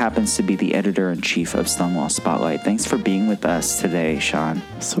also happens to be the Editor-in-Chief of Stonewall Spotlight. Thanks for being with us today, Sean.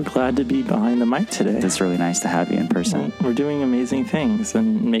 So glad to be behind the mic today. It's really nice to have you in person. We're doing amazing things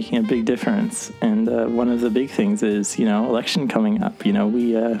and making a big difference. And one of the big things is, election coming up.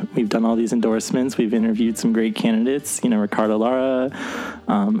 We've done all these endorsements. We've interviewed some great candidates, Ricardo Lara,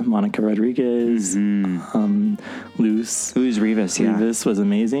 Monica Rodriguez, Luz Rivas, yeah. Rivas was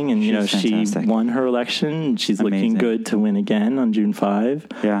amazing. And, she won her election. She's looking good to win again on June 5.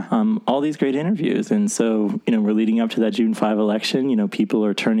 Yeah. All these great interviews. And so, we're leading up to that June 5 election. People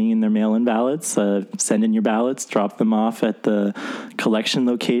are turning in their mail-in ballots. Send in your ballots, drop them off at the collection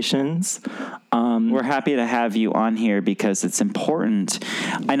locations. We're happy to have you on here because it's important.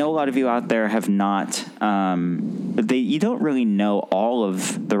 I know a lot of you out there have not, you don't really know all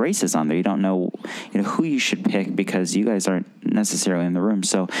of the races on there. You don't know, who you should pick because you guys aren't necessarily in the room.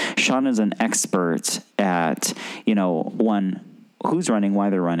 So Sean is an expert at, who's running,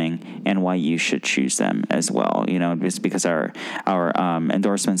 why they're running, and why you should choose them as well. Just because our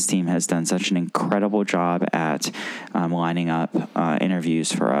endorsements team has done such an incredible job at lining up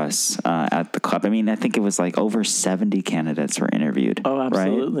interviews for us at the club. I mean, I think it was like over 70 candidates were interviewed. Oh,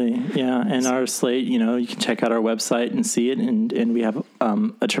 absolutely. Right? Yeah. And our slate, you can check out our website and see it. And we have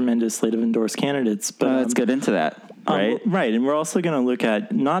a tremendous slate of endorsed candidates. But let's get into that. Right. Right. And we're also going to look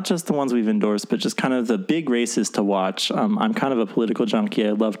at not just the ones we've endorsed, but just kind of the big races to watch. I'm kind of a political junkie.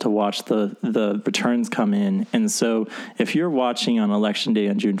 I love to watch the returns come in. And so if you're watching on Election Day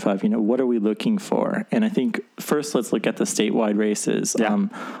on June 5, what are we looking for? And I think first let's look at the statewide races. Yeah.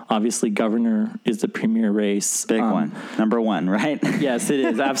 Obviously, governor is the premier race. Big one. Number one, right? Yes, it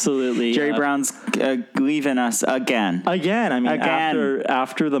is. Absolutely. Jerry Brown's leaving us again. Again. I mean,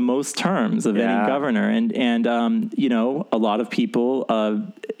 after the most terms of any governor. And a lot of people,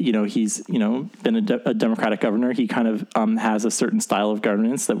 he's, been a Democratic governor. He kind of has a certain style of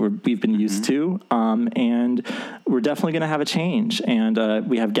governance that we've been used to. And we're definitely going to have a change. And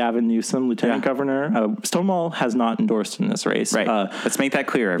we have Gavin Newsom, Lieutenant Governor. Stonewall has not endorsed in this race. Right. Let's make that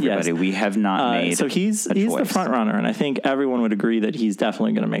clear, everybody. Yes. We have not made So he's the front runner. And I think everyone would agree that he's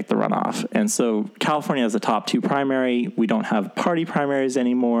definitely going to make the runoff. And so California has the top two primary. We don't have party primaries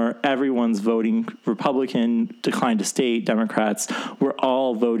anymore. Everyone's voting Republican, declined to state, Democrats. We're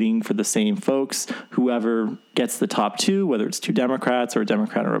all voting for the same folks. Whoever gets the top two, whether it's two Democrats or a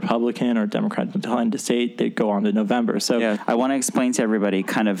Democrat and Republican or a Democrat declined to state, they go on to November. So I want to explain to everybody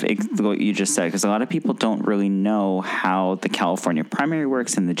kind of what you just said, because a lot of people don't really know how the California primary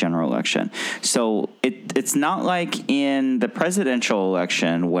works in the general election. So it's not like in the presidential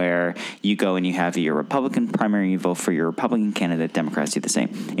election where you go and you have your Republican primary, you vote for your Republican candidate, Democrats do the same.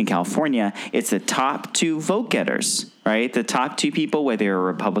 In California, it's the top two vote getters, right? The top two people, whether you're a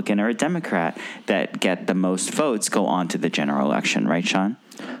Republican or a Democrat, that get the most votes go on to the general election, right, Sean?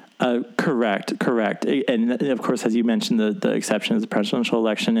 Correct. And of course, as you mentioned, the exception is the presidential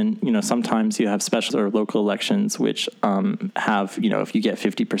election. And, sometimes you have special or local elections, which have, if you get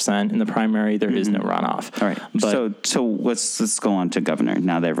 50% in the primary, there is no runoff. All right. But, so let's go on to governor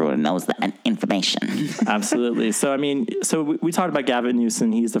now that everyone knows that information. Absolutely. So, we talked about Gavin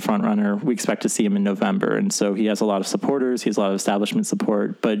Newsom. He's the front runner. We expect to see him in November. And so he has a lot of supporters. He has a lot of establishment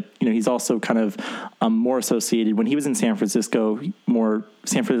support. But, he's also kind of more associated. When he was in San Francisco,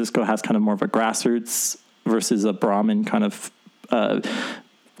 San Francisco has kind of more of a grassroots versus a Brahmin kind of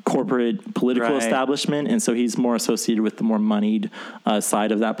corporate political establishment. And so he's more associated with the more moneyed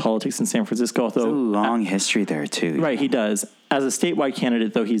side of that politics in San Francisco. Although there's a long history there too. Right, he does. As a statewide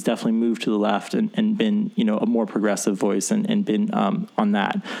candidate, though, he's definitely moved to the left and been, a more progressive voice and been on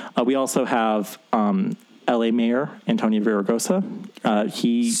that. We also have L.A. Mayor Antonio Villaraigosa.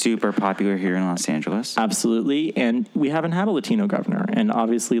 He's super popular here in Los Angeles. Absolutely. And we haven't had a Latino governor. And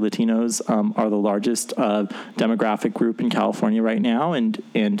obviously Latinos are the largest demographic group in California right now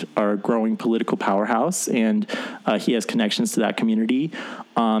and are a growing political powerhouse. And he has connections to that community.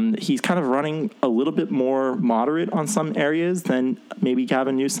 He's kind of running a little bit more moderate on some areas than maybe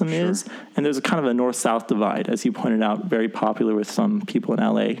Gavin Newsom is. And there's a kind of a north-south divide, as you pointed out, very popular with some people in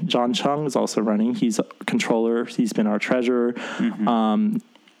L.A. John Chung is also running. He's a controller. He's been our treasurer.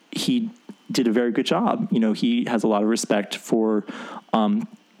 He did a very good job. He has a lot of respect for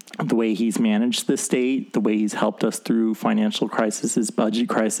the way he's managed the state, the way he's helped us through financial crises, budget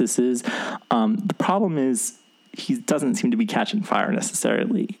crises. The problem is he doesn't seem to be catching fire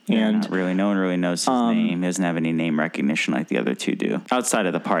necessarily. And not really, no one really knows his name. He doesn't have any name recognition like the other two do outside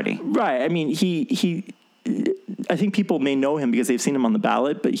of the party. Right. I mean, I think people may know him because they've seen him on the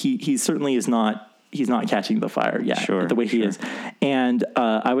ballot, but he certainly is not he's not catching the fire yet, Sure, the way he is. And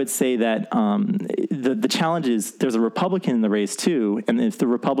I would say that the challenge is there's a Republican in the race too, and if the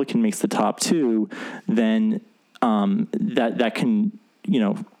Republican makes the top two, then that can,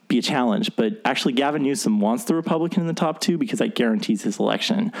 be a challenge. But actually, Gavin Newsom wants the Republican in the top two because that guarantees his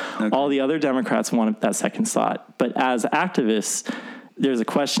election. Okay. All the other Democrats want that second slot. But as activists, there's a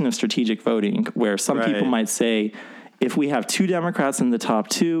question of strategic voting where some people might say, if we have two Democrats in the top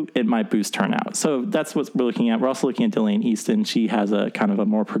two, it might boost turnout. So that's what we're looking at. We're also looking at Delane Easton. She has a kind of a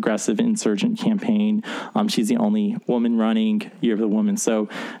more progressive insurgent campaign. She's the only woman running, Year of the Woman. So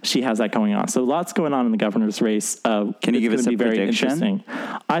she has that going on. So lots going on in the governor's race. Can you give us a very prediction? Interesting.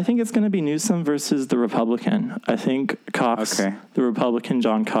 I think it's going to be Newsom versus the Republican. I think Cox, the Republican,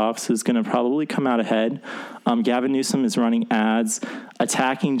 John Cox, is going to probably come out ahead. Gavin Newsom is running ads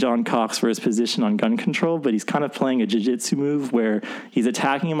attacking John Cox for his position on gun control, but he's kind of playing a jiu-jitsu move where he's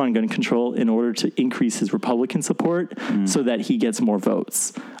attacking him on gun control in order to increase his Republican support so that he gets more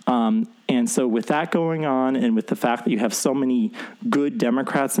votes. And so with that going on and with the fact that you have so many good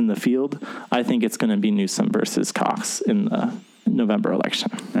Democrats in the field, I think it's going to be Newsom versus Cox in the November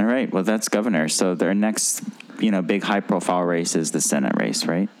election. All right. Well, that's governor. So their next, big high-profile race is the Senate race,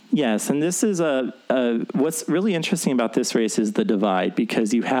 right? Yes, and this is what's really interesting about this race is the divide,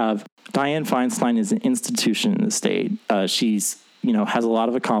 because you have Dianne Feinstein is an institution in the state. She's has a lot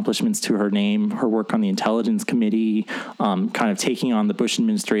of accomplishments to her name. Her work on the Intelligence Committee, kind of taking on the Bush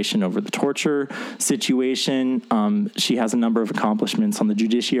administration over the torture situation. She has a number of accomplishments on the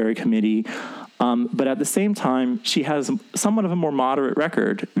Judiciary Committee. But at the same time, she has somewhat of a more moderate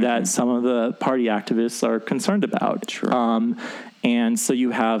record that some of the party activists are concerned about. Sure. And so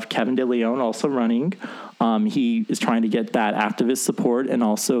you have Kevin De Leon also running. He is trying to get that activist support. And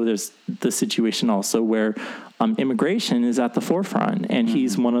also there's the situation also where immigration is at the forefront. And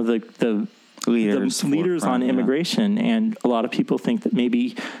he's one of the leaders on immigration. And a lot of people think that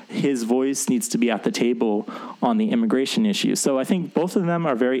maybe his voice needs to be at the table on the immigration issue. So I think both of them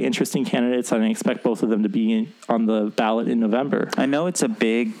are very interesting candidates, and I expect both of them to be on the ballot in November. I know it's a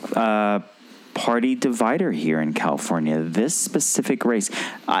big party divider here in California, this specific race.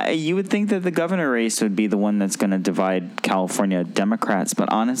 You would think that the governor race would be the one that's going to divide California Democrats, but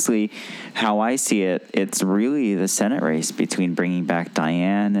honestly, how I see it, it's really the Senate race between bringing back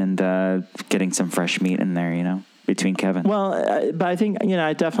Dianne and getting some fresh meat in there, between Kevin. Well, but I think,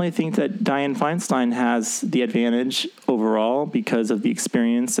 I definitely think that Dianne Feinstein has the advantage overall because of the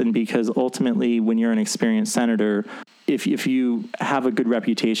experience, and because ultimately when you're an experienced senator, if you have a good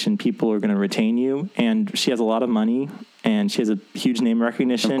reputation, people are going to retain you. And she has a lot of money, and she has a huge name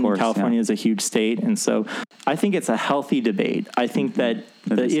recognition. Of course, California is a huge state. And so I think it's a healthy debate. I think that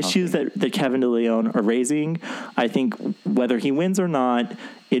the issues that Kevin De Leon are raising, I think whether he wins or not,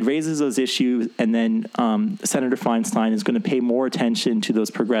 it raises those issues, and then Senator Feinstein is going to pay more attention to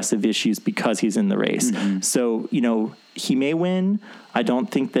those progressive issues because he's in the race. So, he may win. I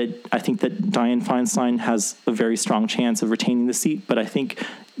think that Dianne Feinstein has a very strong chance of retaining the seat, but I think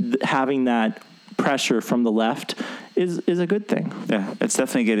having that pressure from the left is a good thing. Yeah, it's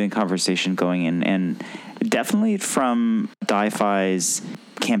definitely getting conversation going, and definitely from Di-Fi's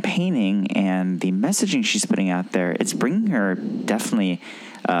campaigning and the messaging she's putting out there, it's bringing her definitely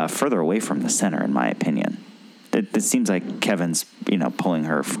further away from the center, in my opinion. It seems like Kevin's, pulling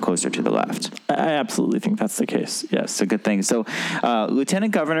her closer to the left. I absolutely think that's the case. Yes. It's a good thing. So,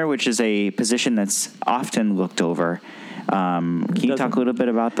 Lieutenant Governor, which is a position that's often looked over. Can you talk a little bit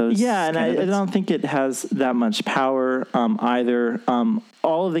about those? Yeah, and I don't think it has that much power either.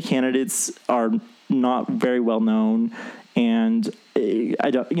 All of the candidates are not very well known, and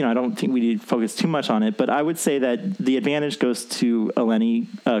I don't think we need to focus too much on it, but I would say that the advantage goes to Eleni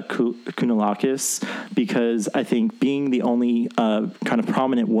Kounalakis, because I think being the only kind of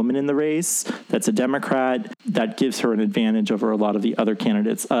prominent woman in the race that's a Democrat, that gives her an advantage over a lot of the other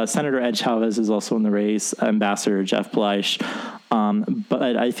candidates. Senator Ed Chavez is also in the race, Ambassador Jeff Bleich,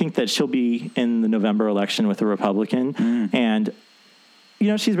 but I think that she'll be in the November election with a Republican, and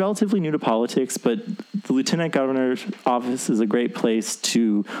she's relatively new to politics, but the lieutenant governor's office is a great place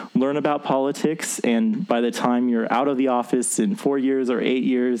to learn about politics. And by the time you're out of the office in 4 years or 8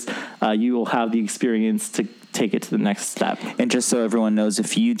 years, you will have the experience to take it to the next step. And just so everyone knows,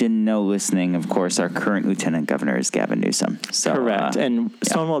 if you didn't know listening, of course, our current lieutenant governor is Gavin Newsom. So, correct. And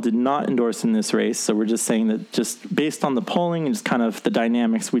Stonewall did not endorse in this race. So we're just saying that just based on the polling and just kind of the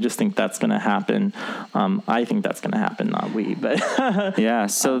dynamics, we just think that's going to happen. I think that's going to happen, not we, but yeah.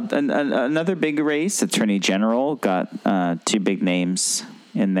 So another big race, Attorney General, got two big names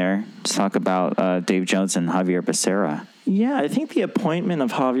in there. Let's talk about Dave Jones and Javier Becerra. Yeah, I think the appointment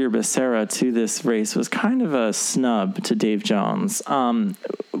of Javier Becerra to this race was kind of a snub to Dave Jones.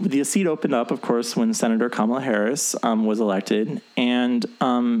 The seat opened up, of course, when Senator Kamala Harris was elected, and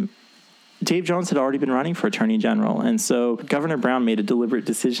Dave Jones had already been running for Attorney General, and so Governor Brown made a deliberate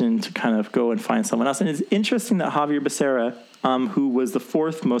decision to kind of go and find someone else. And it's interesting that Javier Becerra, who was the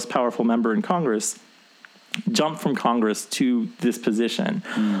fourth most powerful member in Congress, jumped from Congress to this position.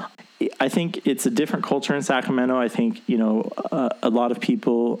 I think it's a different culture in Sacramento. I think, a lot of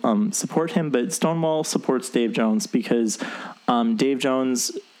people support him, but Stonewall supports Dave Jones because Dave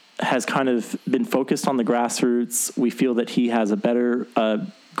Jones has kind of been focused on the grassroots. We feel that he has a better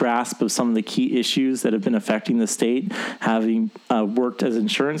grasp of some of the key issues that have been affecting the state, having worked as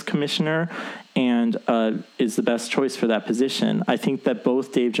insurance commissioner, and is the best choice for that position. I think that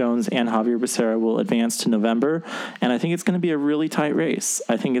both Dave Jones and Javier Becerra will advance to November, and I think it's going to be a really tight race.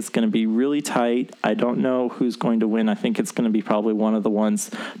 I think it's going to be really tight. I don't know who's going to win. I think it's going to be probably one of the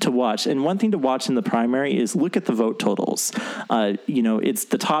ones to watch. And one thing to watch in the primary is look at the vote totals. It's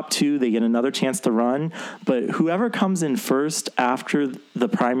the top two. They get another chance to run, but whoever comes in first after the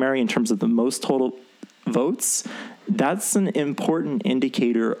primary in terms of the most total votes, that's an important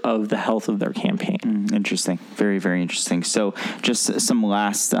indicator of the health of their campaign. Interesting. Very, very interesting. So just some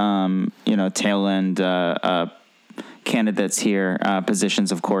last, tail end candidates here.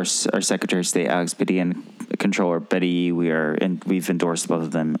 Positions, of course, our Secretary of State, Alex Padilla, and Controller Betty Yee. We've endorsed both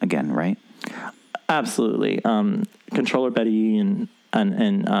of them again, right? Absolutely. Controller Betty Yee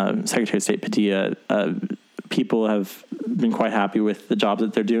and Secretary of State Padilla, people have been quite happy with the job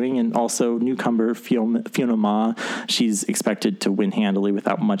that they're doing. And also newcomer Fiona Ma, she's expected to win handily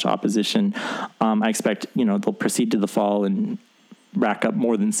without much opposition. I expect, they'll proceed to the fall and rack up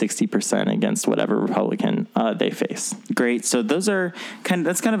more than 60% against whatever Republican they face. Great. So that's kind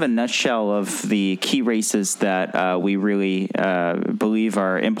of a nutshell of the key races that we really believe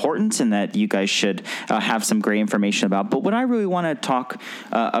are important and that you guys should have some great information about. But what I really want to talk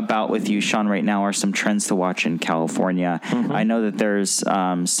about with you, Sean, right now are some trends to watch in California. Mm-hmm. I know that there's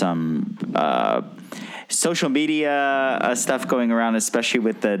some social media stuff going around, especially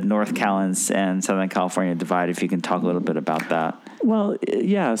with the North Callens and Southern California divide. If you can talk a little bit about that. Well,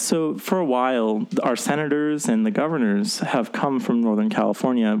 yeah. So for a while, our senators and the governors have come from Northern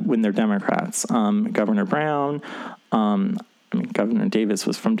California when they're Democrats. Governor Brown, Governor Davis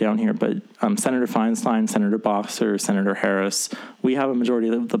was from down here, but Senator Feinstein, Senator Boxer, Senator Harris, we have a majority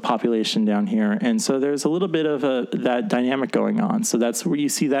of the population down here. And so there's a little bit of that dynamic going on. So that's where you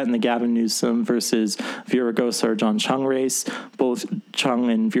see that in the Gavin Newsom versus Villaraigosa or John Chung race. Both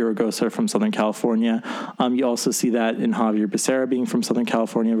Chung and Villaraigosa are from Southern California. You also see that in Javier Becerra being from Southern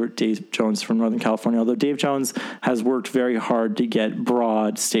California, or Dave Jones from Northern California. Although Dave Jones has worked very hard to get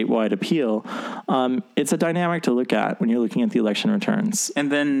broad statewide appeal, it's a dynamic to look at when you're looking at the election returns.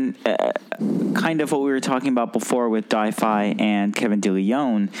 And then kind of what we were talking about before with Di-Fi and Kevin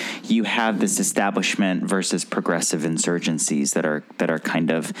DeLeon, you have this establishment versus progressive insurgencies that are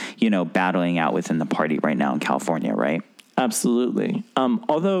kind of, battling out within the party right now in California, right? Absolutely.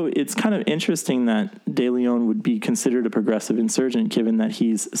 Although it's kind of interesting that De Leon would be considered a progressive insurgent, given that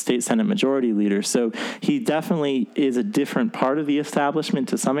he's state Senate majority leader. So he definitely is a different part of the establishment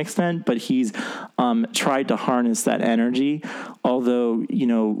to some extent, but he's tried to harness that energy. Although,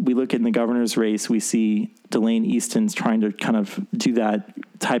 we look in the governor's race, we see Delane Easton's trying to kind of do that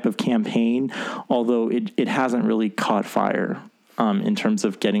type of campaign, although it hasn't really caught fire in terms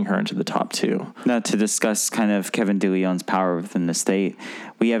of getting her into the top two. Now, to discuss kind of Kevin DeLeon's power within the state,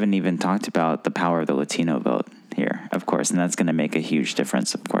 we haven't even talked about the power of the Latino vote here, of course, and that's going to make a huge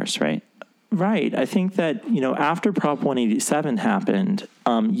difference, of course, right? Right. I think that, after Prop 187 happened,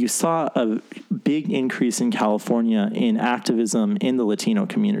 you saw a big increase in California in activism in the Latino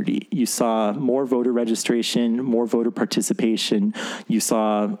community. You saw more voter registration, more voter participation. You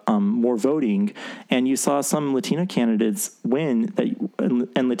saw more voting, and you saw some Latino candidates win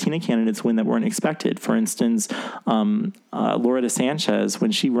and Latina candidates win that weren't expected. For instance, Loretta Sanchez,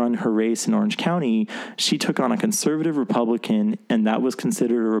 when she ran her race in Orange County, she took on a conservative Republican, and that was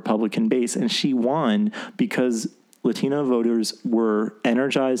considered a Republican base. And she won because Latino voters were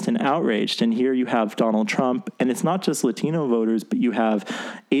energized and outraged. And here you have Donald Trump, and it's not just Latino voters, but you have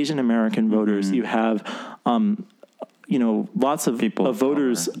Asian American voters. Mm-hmm. You have, lots of people of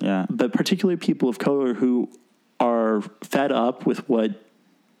voters, but particularly people of color who are fed up with what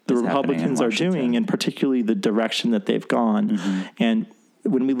the Republicans are doing, and particularly the direction that they've gone. Mm-hmm. And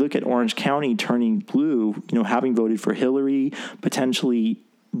when we look at Orange County turning blue, having voted for Hillary, potentially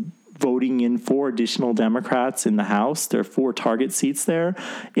voting in 4 additional Democrats in the House. There are 4 target seats there.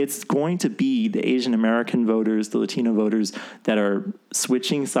 It's going to be the Asian American voters, the Latino voters that are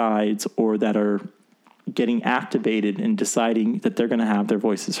switching sides or that are getting activated and deciding that they're going to have their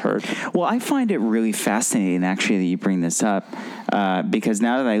voices heard. Well, I find it really fascinating, actually, that you bring this up, because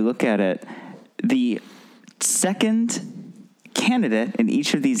now that I look at it, the second candidate in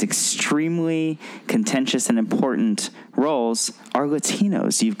each of these extremely contentious and important roles are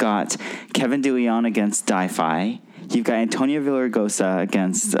Latinos. You've got Kevin DeLeon against Di-Fi. You've got Antonio Villaraigosa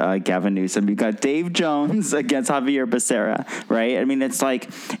against Gavin Newsom. You've got Dave Jones against Javier Becerra, right? I mean, it's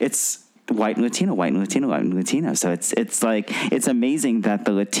white and Latino, white and Latino, white and Latino. So it's amazing that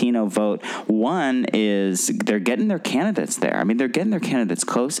the Latino vote, one, is they're getting their candidates there. I mean, they're getting their candidates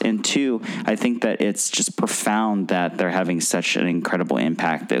close. And 2, I think that it's just profound that they're having such an incredible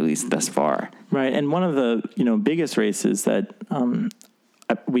impact, at least thus far. Right. And one of the, biggest races that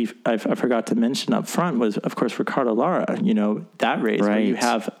I forgot to mention up front was, of course, Ricardo Lara, that race where you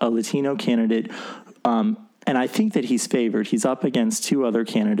have a Latino candidate, and I think that he's favored. He's up against 2 other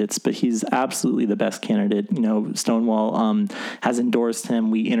candidates, but he's absolutely the best candidate. Stonewall has endorsed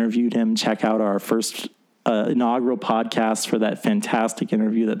him. We interviewed him. Check out our first inaugural podcast for that fantastic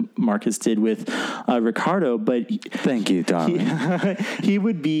interview that Marcus did with Ricardo. But thank you, Don. He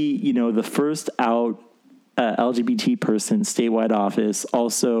would be, the first out LGBT person, statewide office,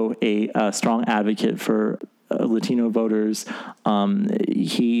 also a strong advocate for Latino voters.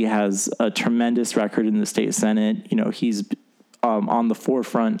 He has a tremendous record in the state Senate. He's on the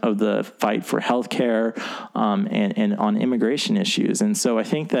forefront of the fight for healthcare and on immigration issues. And so I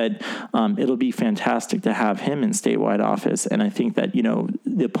think that it'll be fantastic to have him in statewide office. And I think that,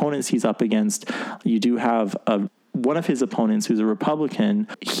 the opponents he's up against, you do have one of his opponents who's a Republican.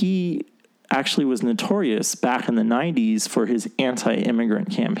 He actually was notorious back in the 90s for his anti-immigrant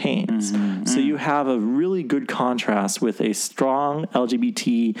campaigns. So you have a really good contrast with a strong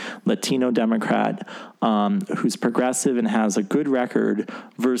LGBT Latino Democrat who's progressive and has a good record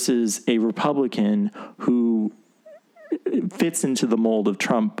versus a Republican who fits into the mold of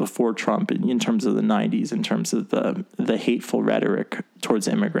Trump before Trump in terms of the 90s, in terms of the hateful rhetoric towards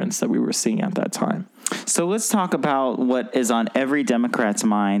immigrants that we were seeing at that time. So let's talk about what is on every Democrat's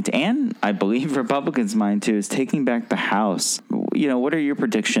mind, and I believe Republicans' mind too, is taking back the House. What are your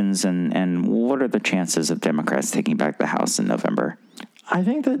predictions and what are the chances of Democrats taking back the House in November? I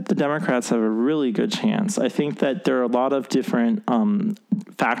think that the Democrats have a really good chance. I think that there are a lot of different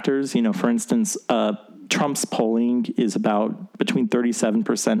factors. For instance, Trump's polling is about between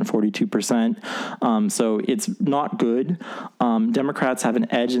 37% and 42%. So it's not good. Democrats have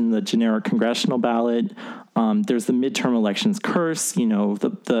an edge in the generic congressional ballot. There's the midterm elections curse.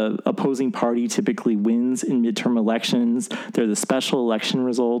 The opposing party typically wins in midterm elections. There are the special election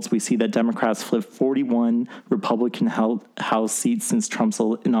results. We see that Democrats flipped 41 Republican House seats since Trump's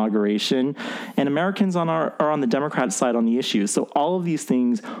inauguration. And Americans are on the Democrat side on the issue. So all of these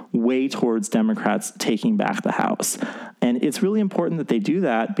things weigh towards Democrats taking back the House. And it's really important that they do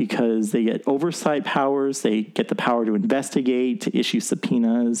that because they get oversight powers. They get the power to investigate, to issue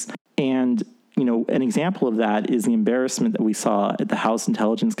subpoenas. And an example of that is the embarrassment that we saw at the House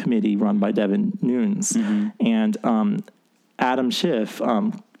Intelligence Committee run by Devin Nunes. And Adam Schiff,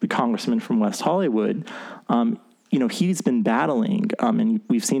 the congressman from West Hollywood, he's been battling, and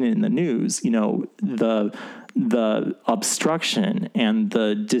we've seen it in the news, the obstruction and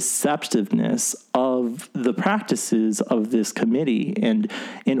the deceptiveness of the practices of this committee. And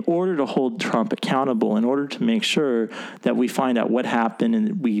in order to hold Trump accountable, in order to make sure that we find out what happened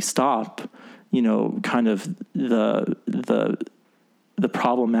and we stop, kind of the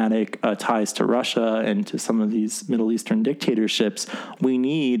problematic ties to Russia and to some of these Middle Eastern dictatorships, we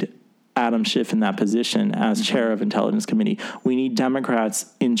need Adam Schiff in that position as chair of Intelligence Committee. We need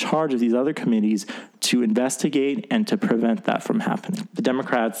Democrats in charge of these other committees to investigate and to prevent that from happening. The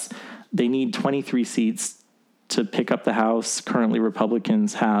Democrats, they need 23 seats to pick up the House. Currently,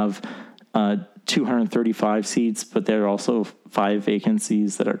 Republicans have 235 seats, but there are also 5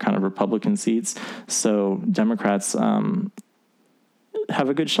 vacancies that are kind of Republican seats. So Democrats have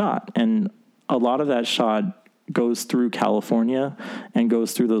a good shot. And a lot of that shot goes through California and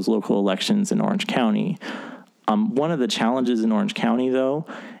goes through those local elections in Orange County. One of the challenges in Orange County, though,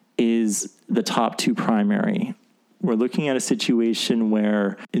 is the top 2 primary. We're looking at a situation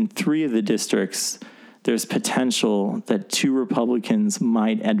where in 3 of the districts, there's potential that 2 Republicans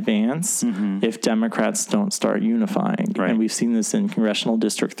might advance if Democrats don't start unifying. Right. And we've seen this in Congressional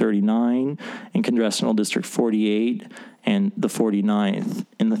District 39, in Congressional District 48, and the 49th.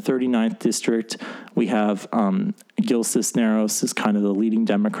 In the 39th district, we have Gil Cisneros is kind of the leading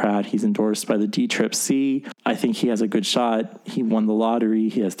Democrat. He's endorsed by the DCCC. I think he has a good shot. He won the lottery.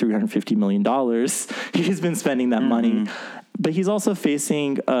 He has $350 million. He's been spending that money. But he's also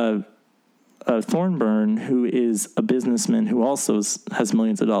facing Thornburn, who is a businessman who also has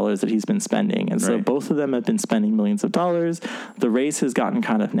millions of dollars that he's been spending. And so both of them have been spending millions of dollars. The race has gotten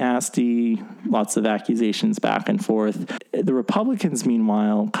kind of nasty, lots of accusations back and forth. The Republicans,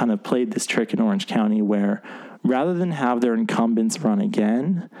 meanwhile, kind of played this trick in Orange County where rather than have their incumbents run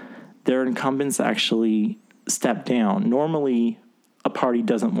again, their incumbents actually step down. Normally, a party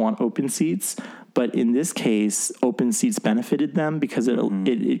doesn't want open seats, but in this case, open seats benefited them because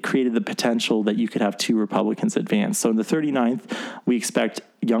it created the potential that you could have two Republicans advance. So in the 39th, we expect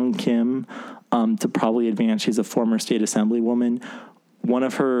Young Kim to probably advance. She's a former state assemblywoman. One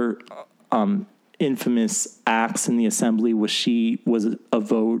of her infamous acts in the assembly was she was a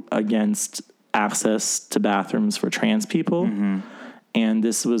vote against access to bathrooms for trans people. And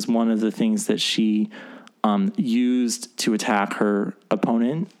this was one of the things that she used to attack her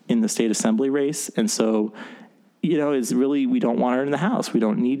opponent in the state assembly race. And so, it's really, we don't want her in the House. We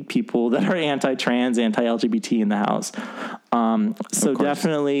don't need people that are anti-trans, anti-LGBT in the House. So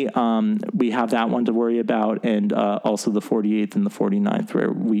definitely we have that one to worry about, and also the 48th and the 49th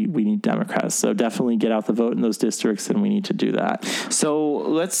where we need Democrats. So definitely get out the vote in those districts, and we need to do that. So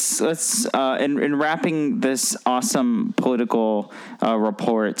let's in wrapping this awesome political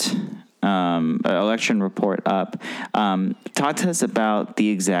report, election report up, talk to us about the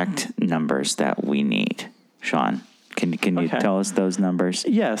exact numbers that we need. Sean, can you tell us those numbers?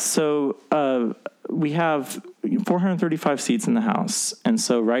 Yes. So we have 435 seats in the House. And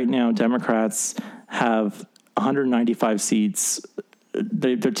so right now, Democrats have 195 seats.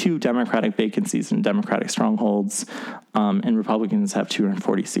 There are two Democratic vacancies in Democratic strongholds, and Republicans have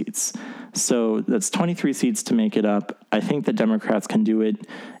 240 seats. So that's 23 seats to make it up. I think that Democrats can do it.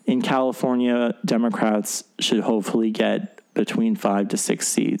 In California, Democrats should hopefully get between 5 to 6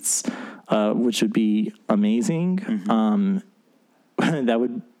 seats, which would be amazing. That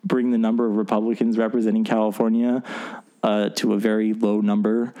would bring the number of Republicans representing California to a very low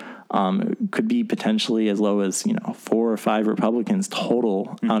number. Could be potentially as low as 4 or 5 Republicans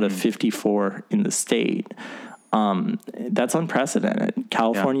total out of 54 in the state. That's unprecedented.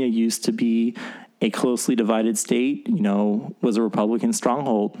 California used to be a closely divided state, was a Republican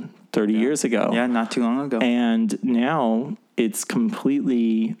stronghold 30 years ago. Yeah, not too long ago. And now it's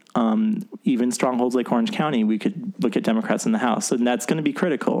completely, even strongholds like Orange County, we could look at Democrats in the House. And that's going to be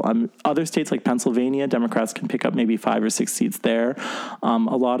critical. Other states like Pennsylvania, Democrats can pick up maybe 5 or 6 seats there. A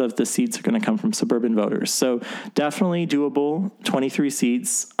lot of the seats are going to come from suburban voters. So definitely doable, 23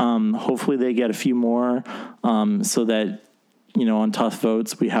 seats. Hopefully they get a few more so that, on tough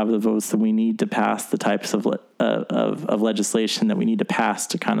votes, we have the votes that we need to pass the types of legislation that we need to pass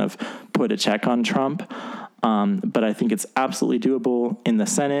to kind of put a check on Trump. But I think it's absolutely doable in the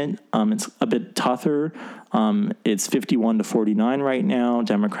Senate. It's a bit tougher. It's 51 to 49 right now.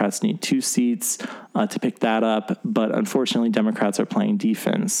 Democrats need 2 seats to pick that up. But unfortunately, Democrats are playing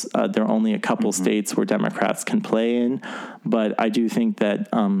defense. There are only a couple states where Democrats can play in. But I do think that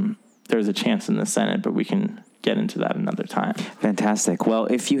there's a chance in the Senate, but we can get into that another time. Fantastic. Well,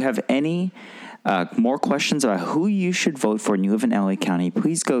 if you have any more questions about who you should vote for and you live in LA County,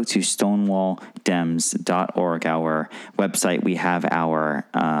 please go to stonewalldems.org, our website. We have our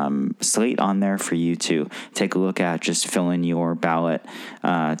slate on there for you to take a look at. Just fill in your ballot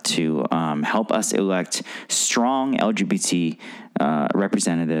to help us elect strong LGBT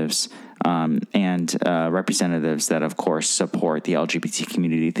representatives and representatives that, of course, support the LGBT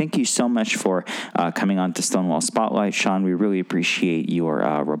community. Thank you so much for coming on to Stonewall Spotlight, Sean. We really appreciate your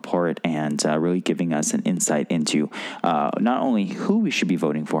report and really giving us an insight into not only who we should be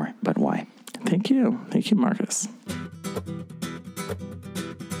voting for, but why. Thank you. Thank you, Marcus.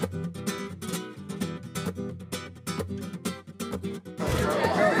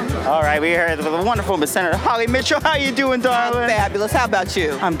 All right, we're here with the wonderful Miss Senator Holly Mitchell. How you doing, darling? I'm fabulous. How about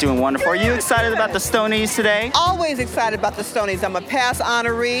you? I'm doing wonderful. Are you excited about the Stonies today? Always excited about the Stonies. I'm a past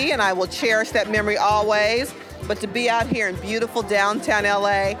honoree, and I will cherish that memory always. But to be out here in beautiful downtown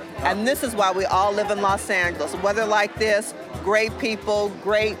LA, and this is why we all live in Los Angeles. Weather like this, great people,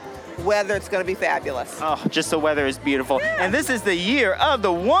 great weather, it's going to be fabulous. Oh, just the weather is beautiful. Yeah. And this is the year of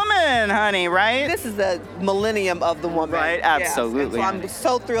the woman, honey, right? This is the millennium of the woman. Right, absolutely. Yes. So I'm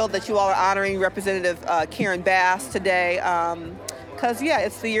so thrilled that you all are honoring Representative Karen Bass today. because,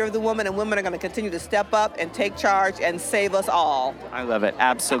 it's the year of the woman, and women are going to continue to step up and take charge and save us all. I love it.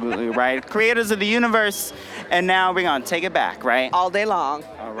 Absolutely right. Creators of the universe. And now we're going to take it back, right? All day long.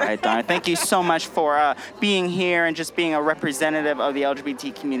 All right, Donna. Thank you so much for being here and just being a representative of the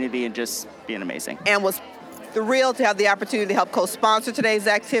LGBT community and just being amazing. And was thrilled to have the opportunity to help co-sponsor today's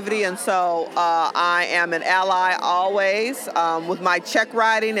activity. And so I am an ally always with my check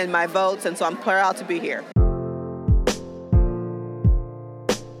writing and my votes. And so I'm proud to be here.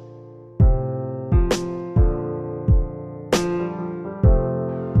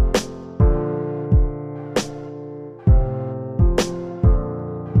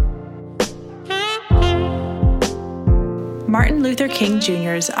 Martin Luther King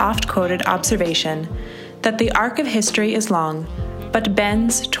Jr.'s oft-quoted observation that the arc of history is long, but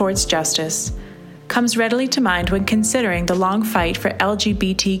bends towards justice, comes readily to mind when considering the long fight for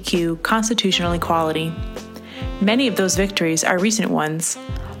LGBTQ constitutional equality. Many of those victories are recent ones.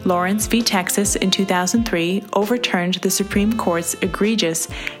 Lawrence v. Texas in 2003 overturned the Supreme Court's egregious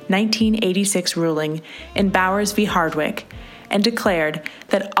 1986 ruling in Bowers v. Hardwick, and declared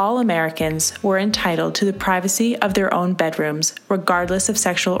that all Americans were entitled to the privacy of their own bedrooms, regardless of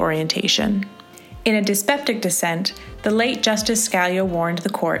sexual orientation. In a dyspeptic dissent, the late Justice Scalia warned the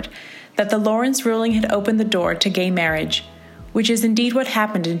court that the Lawrence ruling had opened the door to gay marriage, which is indeed what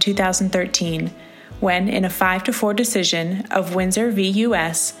happened in 2013, when, in a 5-4 decision of Windsor v.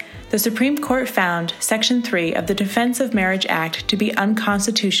 U.S., the Supreme Court found Section 3 of the Defense of Marriage Act to be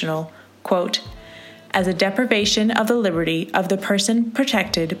unconstitutional, quote, as a deprivation of the liberty of the person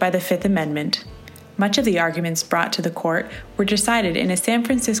protected by the Fifth Amendment. Much of the arguments brought to the court were decided in a San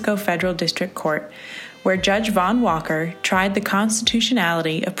Francisco Federal District Court, where Judge Vaughn Walker tried the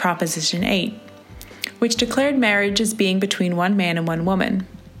constitutionality of Proposition 8, which declared marriage as being between one man and one woman.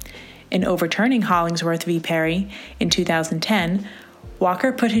 In overturning Hollingsworth v. Perry in 2010,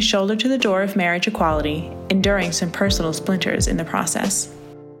 Walker put his shoulder to the door of marriage equality, enduring some personal splinters in the process.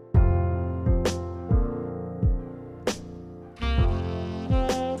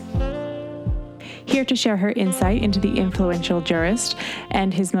 Here to share her insight into the influential jurist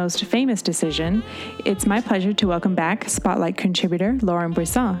and his most famous decision, it's my pleasure to welcome back Spotlight contributor Lauren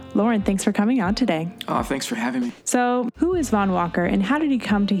Brisson. Lauren, thanks for coming on today. Oh, thanks for having me. So, who is Vaughn Walker, and how did he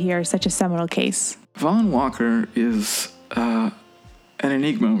come to hear such a seminal case? Vaughn Walker is an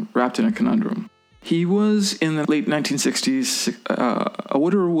enigma wrapped in a conundrum. He was, in the late 1960s, a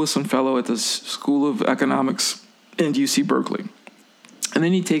Woodrow Wilson Fellow at the School of Economics in UC Berkeley. And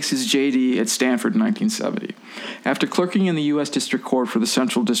then he takes his JD at Stanford in 1970. After clerking in the U.S. District Court for the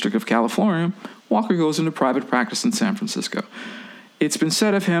Central District of California, Walker goes into private practice in San Francisco. It's been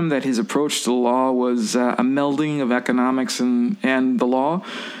said of him that his approach to the law was a melding of economics and the law,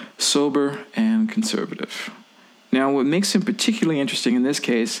 sober and conservative. Now, what makes him particularly interesting in this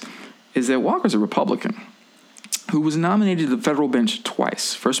case is that Walker's a Republican who was nominated to the federal bench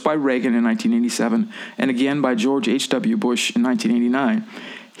twice, first by Reagan in 1987 and again by George H.W. Bush in 1989.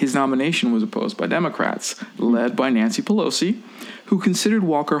 His nomination was opposed by Democrats, led by Nancy Pelosi, who considered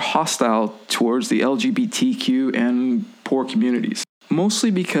Walker hostile towards the LGBTQ and poor communities, mostly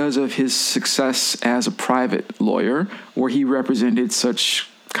because of his success as a private lawyer, where he represented such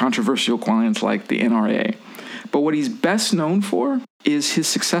controversial clients like the NRA. But what he's best known for is his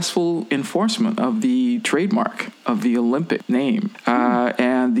successful enforcement of the trademark of the Olympic name.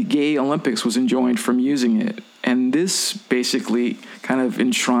 And the Gay Olympics was enjoined from using it. And this basically kind of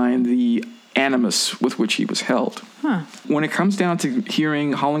enshrined the animus with which he was held. When it comes down to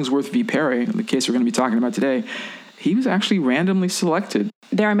hearing Hollingsworth v. Perry, the case we're going to be talking about today, he was actually randomly selected.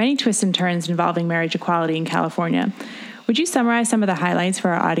 There are many twists and turns involving marriage equality in California. Would you summarize some of the highlights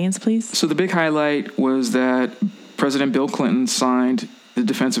for our audience, please? So the big highlight was that President Bill Clinton signed the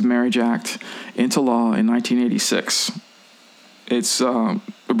Defense of Marriage Act into law in 1986. It's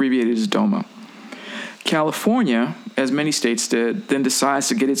abbreviated as DOMA. California, as many states did, then decides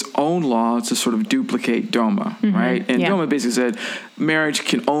to get its own law to sort of duplicate DOMA, right? And DOMA basically said marriage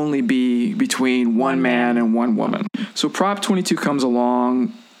can only be between one man and one woman. So Prop 22 comes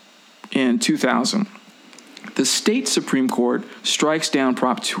along in 2000. The state Supreme Court strikes down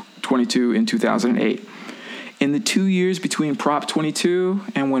Prop 22 in 2008. In the 2 years between Prop 22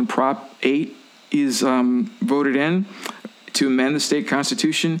 and when Prop 8 is voted in to amend the state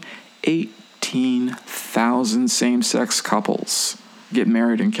constitution, 18,000 same-sex couples get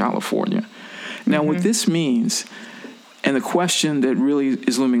married in California. Now, what this means, and the question that really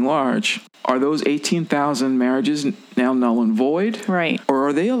is looming large, are those 18,000 marriages now null and void? Right. Or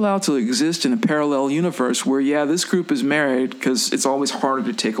are they allowed to exist in a parallel universe where, this group is married because it's always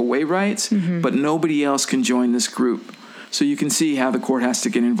harder to take away rights, but nobody else can join this group? So you can see how the court has to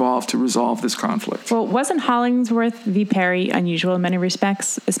get involved to resolve this conflict. Well, wasn't Hollingsworth v. Perry unusual in many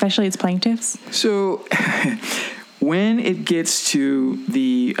respects, especially its plaintiffs? So when it gets to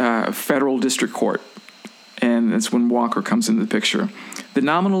the federal district court, and that's when Walker comes into the picture, the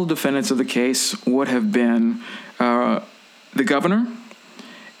nominal defendants of the case would have been the governor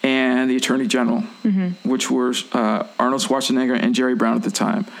and the attorney general, which were Arnold Schwarzenegger and Jerry Brown at the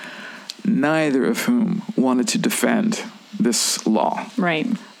time, neither of whom wanted to defend this law. Right.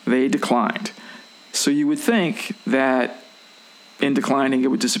 They declined. So you would think that in declining it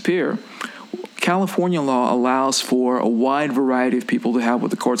would disappear. California law allows for a wide variety of people to have what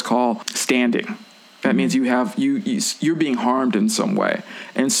the courts call standing. That means you're being harmed in some way.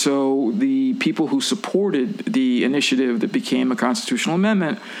 And so the people who supported the initiative that became a constitutional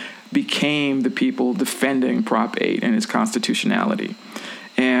amendment became the people defending Prop 8 and its constitutionality.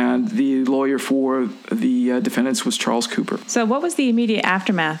 And the lawyer for the defendants was Charles Cooper. So what was the immediate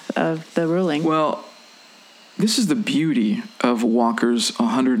aftermath of the ruling? Well, this is the beauty of Walker's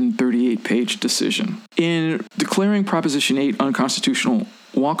 138-page decision. In declaring Proposition 8 unconstitutional,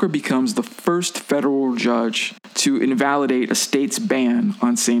 Walker becomes the first federal judge to invalidate a state's ban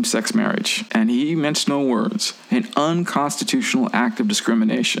on same-sex marriage. And he minced no words, an unconstitutional act of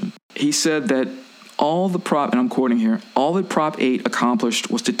discrimination. He said that and I'm quoting here, all that Prop 8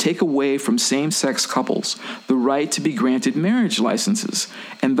 accomplished was to take away from same-sex couples the right to be granted marriage licenses,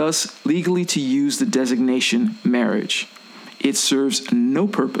 and thus legally to use the designation marriage. It serves no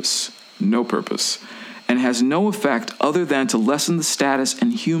purpose, and has no effect other than to lessen the status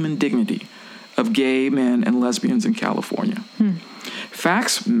and human dignity of gay men and lesbians in California.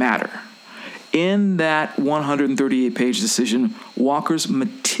 Facts matter. In that 138-page decision, Walker's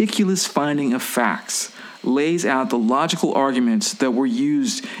meticulous finding of facts lays out the logical arguments that were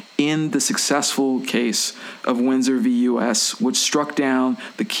used in the successful case of Windsor v. U.S., which struck down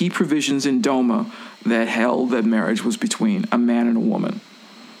the key provisions in DOMA that held that marriage was between a man and a woman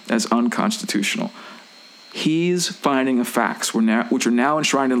as unconstitutional. His finding of facts, which are now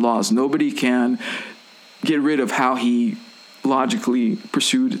enshrined in laws, nobody can get rid of how he logically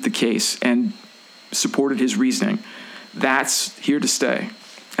pursued the case and supported his reasoning. That's here to stay.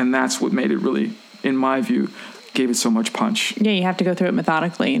 And that's what made it really, in my view, gave it so much punch. Yeah, you have to go through it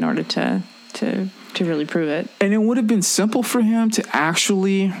methodically in order to really prove it. And it would have been simple for him to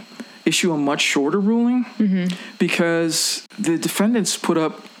actually issue a much shorter ruling because the defendants put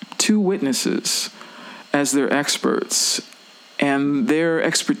up 2 witnesses as their experts, and their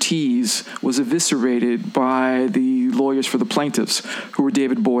expertise was eviscerated by the lawyers for the plaintiffs, who were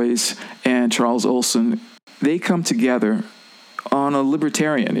David Boies and Charles Olson. They come together on a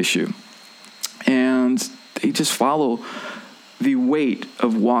libertarian issue, and they just follow the weight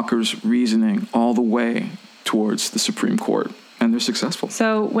of Walker's reasoning all the way towards the Supreme Court, and they're successful.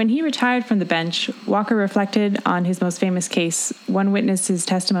 So when he retired from the bench, Walker reflected on his most famous case, one witness's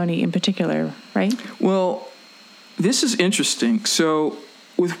testimony in particular, right? Well, this is interesting. So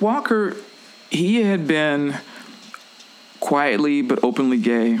with Walker, he had been quietly but openly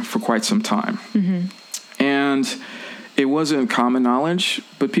gay for quite some time. And it wasn't common knowledge,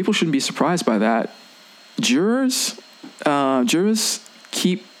 but people shouldn't be surprised by that. Jurors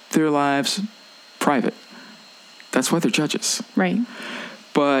keep their lives private. That's why they're judges. Right.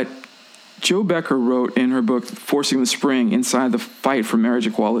 But Jo Becker wrote in her book, Forcing the Spring, Inside the Fight for Marriage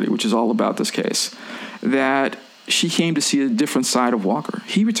Equality, which is all about this case, that she came to see a different side of Walker.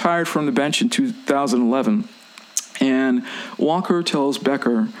 He retired from the bench in 2011, and Walker tells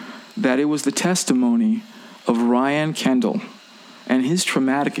Becker that it was the testimony of Ryan Kendall and his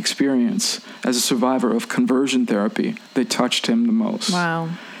traumatic experience as a survivor of conversion therapy that touched him the most.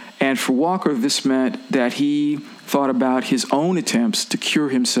 Wow. And for Walker, this meant that he thought about his own attempts to cure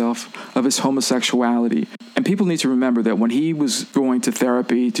himself of his homosexuality. And people need to remember that when he was going to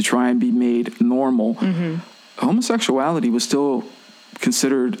therapy to try and be made normal, homosexuality was still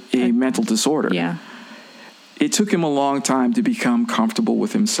considered a mental disorder. Yeah. It took him a long time to become comfortable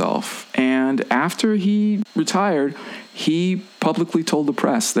with himself. And after he retired, he publicly told the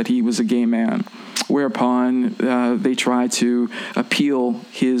press that he was a gay man, whereupon they tried to appeal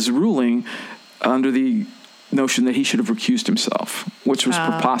his ruling under the notion that he should have recused himself, which was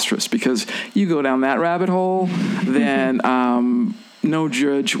preposterous, because you go down that rabbit hole, then no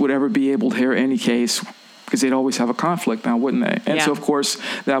judge would ever be able to hear any case, because they'd always have a conflict now, wouldn't they? And so, of course,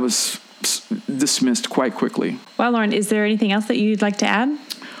 that was dismissed quite quickly. Well, Lauren, is there anything else that you'd like to add?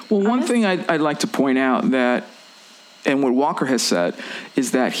 Well, one thing I'd like to point out that, and what Walker has said,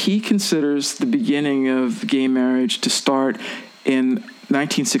 is that he considers the beginning of gay marriage to start in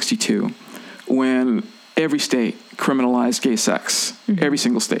 1962, when every state criminalized gay sex, every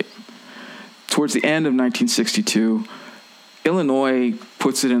single state. Towards the end of 1962, Illinois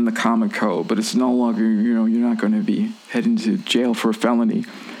puts it in the Common Code, but it's no longer, you're not going to be heading to jail for a felony.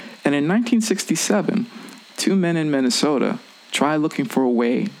 And in 1967, 2 men in Minnesota try looking for a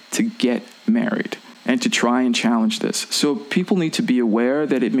way to get married and to try and challenge this. So people need to be aware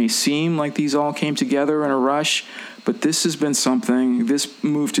that it may seem like these all came together in a rush, but this has been something, this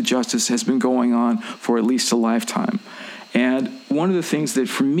move to justice has been going on for at least a lifetime. And one of the things that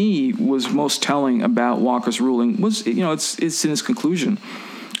for me was most telling about Walker's ruling was, it's in his conclusion.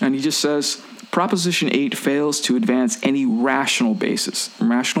 And he just says, Proposition 8 fails to advance any rational basis. A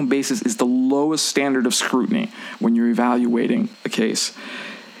rational basis is the lowest standard of scrutiny when you're evaluating a case.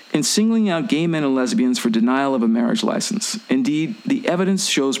 In singling out gay men and lesbians for denial of a marriage license. Indeed, the evidence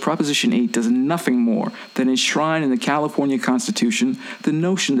shows Proposition 8 does nothing more than enshrine in the California Constitution the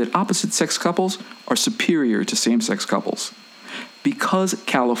notion that opposite-sex couples are superior to same-sex couples. Because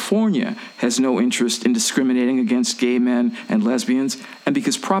California has no interest in discriminating against gay men and lesbians, and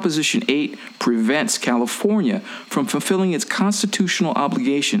because Proposition 8 prevents California from fulfilling its constitutional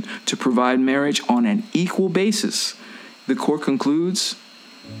obligation to provide marriage on an equal basis, the court concludes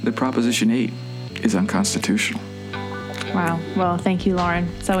that Proposition 8 is unconstitutional. Wow. Well, thank you, Lauren.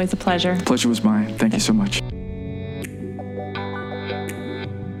 It's always a pleasure. The pleasure was mine. Thank you so much.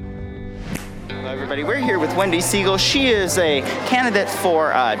 Everybody, we're here with Wendy Segal. She is a candidate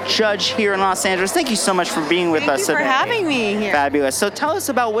for judge here in Los Angeles. Thank you so much for being with us today. Thank you for having me here. Fabulous. So tell us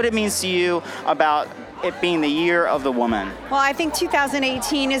about what it means to you about it being the year of the woman. Well, I think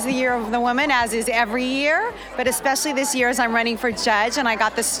 2018 is the year of the woman, as is every year, but especially this year as I'm running for judge, and I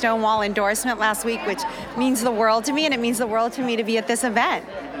got the Stonewall endorsement last week, which means the world to me, and it means the world to me to be at this event.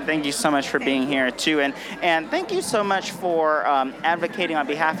 Thank you so much for being here, too. And thank you so much for advocating on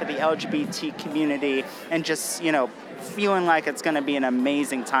behalf of the LGBT community and just, feeling like it's going to be an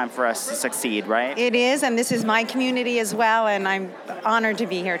amazing time for us to succeed, right? It is, and this is my community as well, and I'm honored to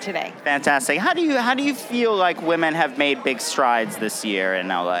be here today. Fantastic. How do you feel like women have made big strides this year in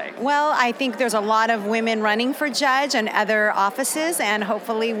LA? Well, I think there's a lot of women running for judge and other offices, and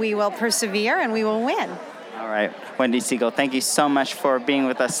hopefully we will persevere and we will win. All right. Wendy Segal, thank you so much for being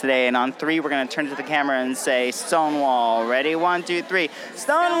with us today. And on 3, we're going to turn to the camera and say Stonewall. Ready? 1, 2, 3.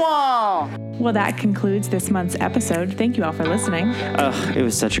 Stonewall! Well, that concludes this month's episode. Thank you all for listening. It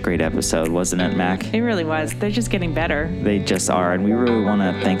was such a great episode, wasn't it, Mac? It really was. They're just getting better. They just are. And we really want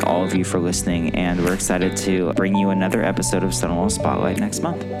to thank all of you for listening. And we're excited to bring you another episode of Stonewall Spotlight next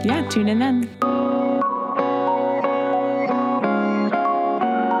month. Yeah, tune in then.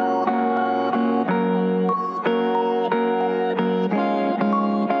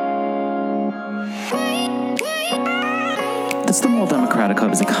 The Stonewall Democratic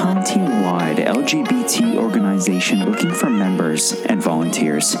Club is a county-wide LGBT organization looking for members and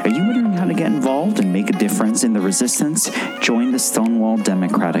volunteers. Are you wondering how to get involved and make a difference in the resistance? Join the Stonewall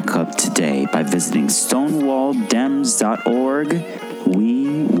Democratic Club today by visiting stonewalldems.org.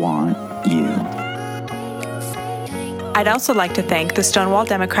 We want you. I'd also like to thank the Stonewall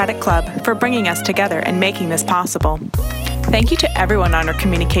Democratic Club for bringing us together and making this possible. Thank you to everyone on our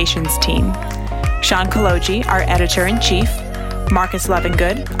communications team. Sean Kaloji, our editor-in-chief, Marcus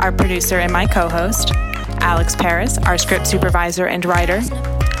Levingood, our producer and my co-host, Alex Paris, our script supervisor and writer,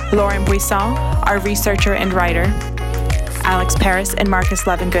 Lauren Buisson, our researcher and writer. Alex Paris and Marcus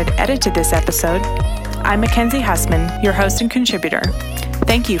Levingood edited this episode. I'm Mackenzie Hussman, your host and contributor.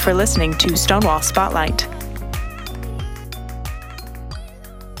 Thank you for listening to Stonewall Spotlight.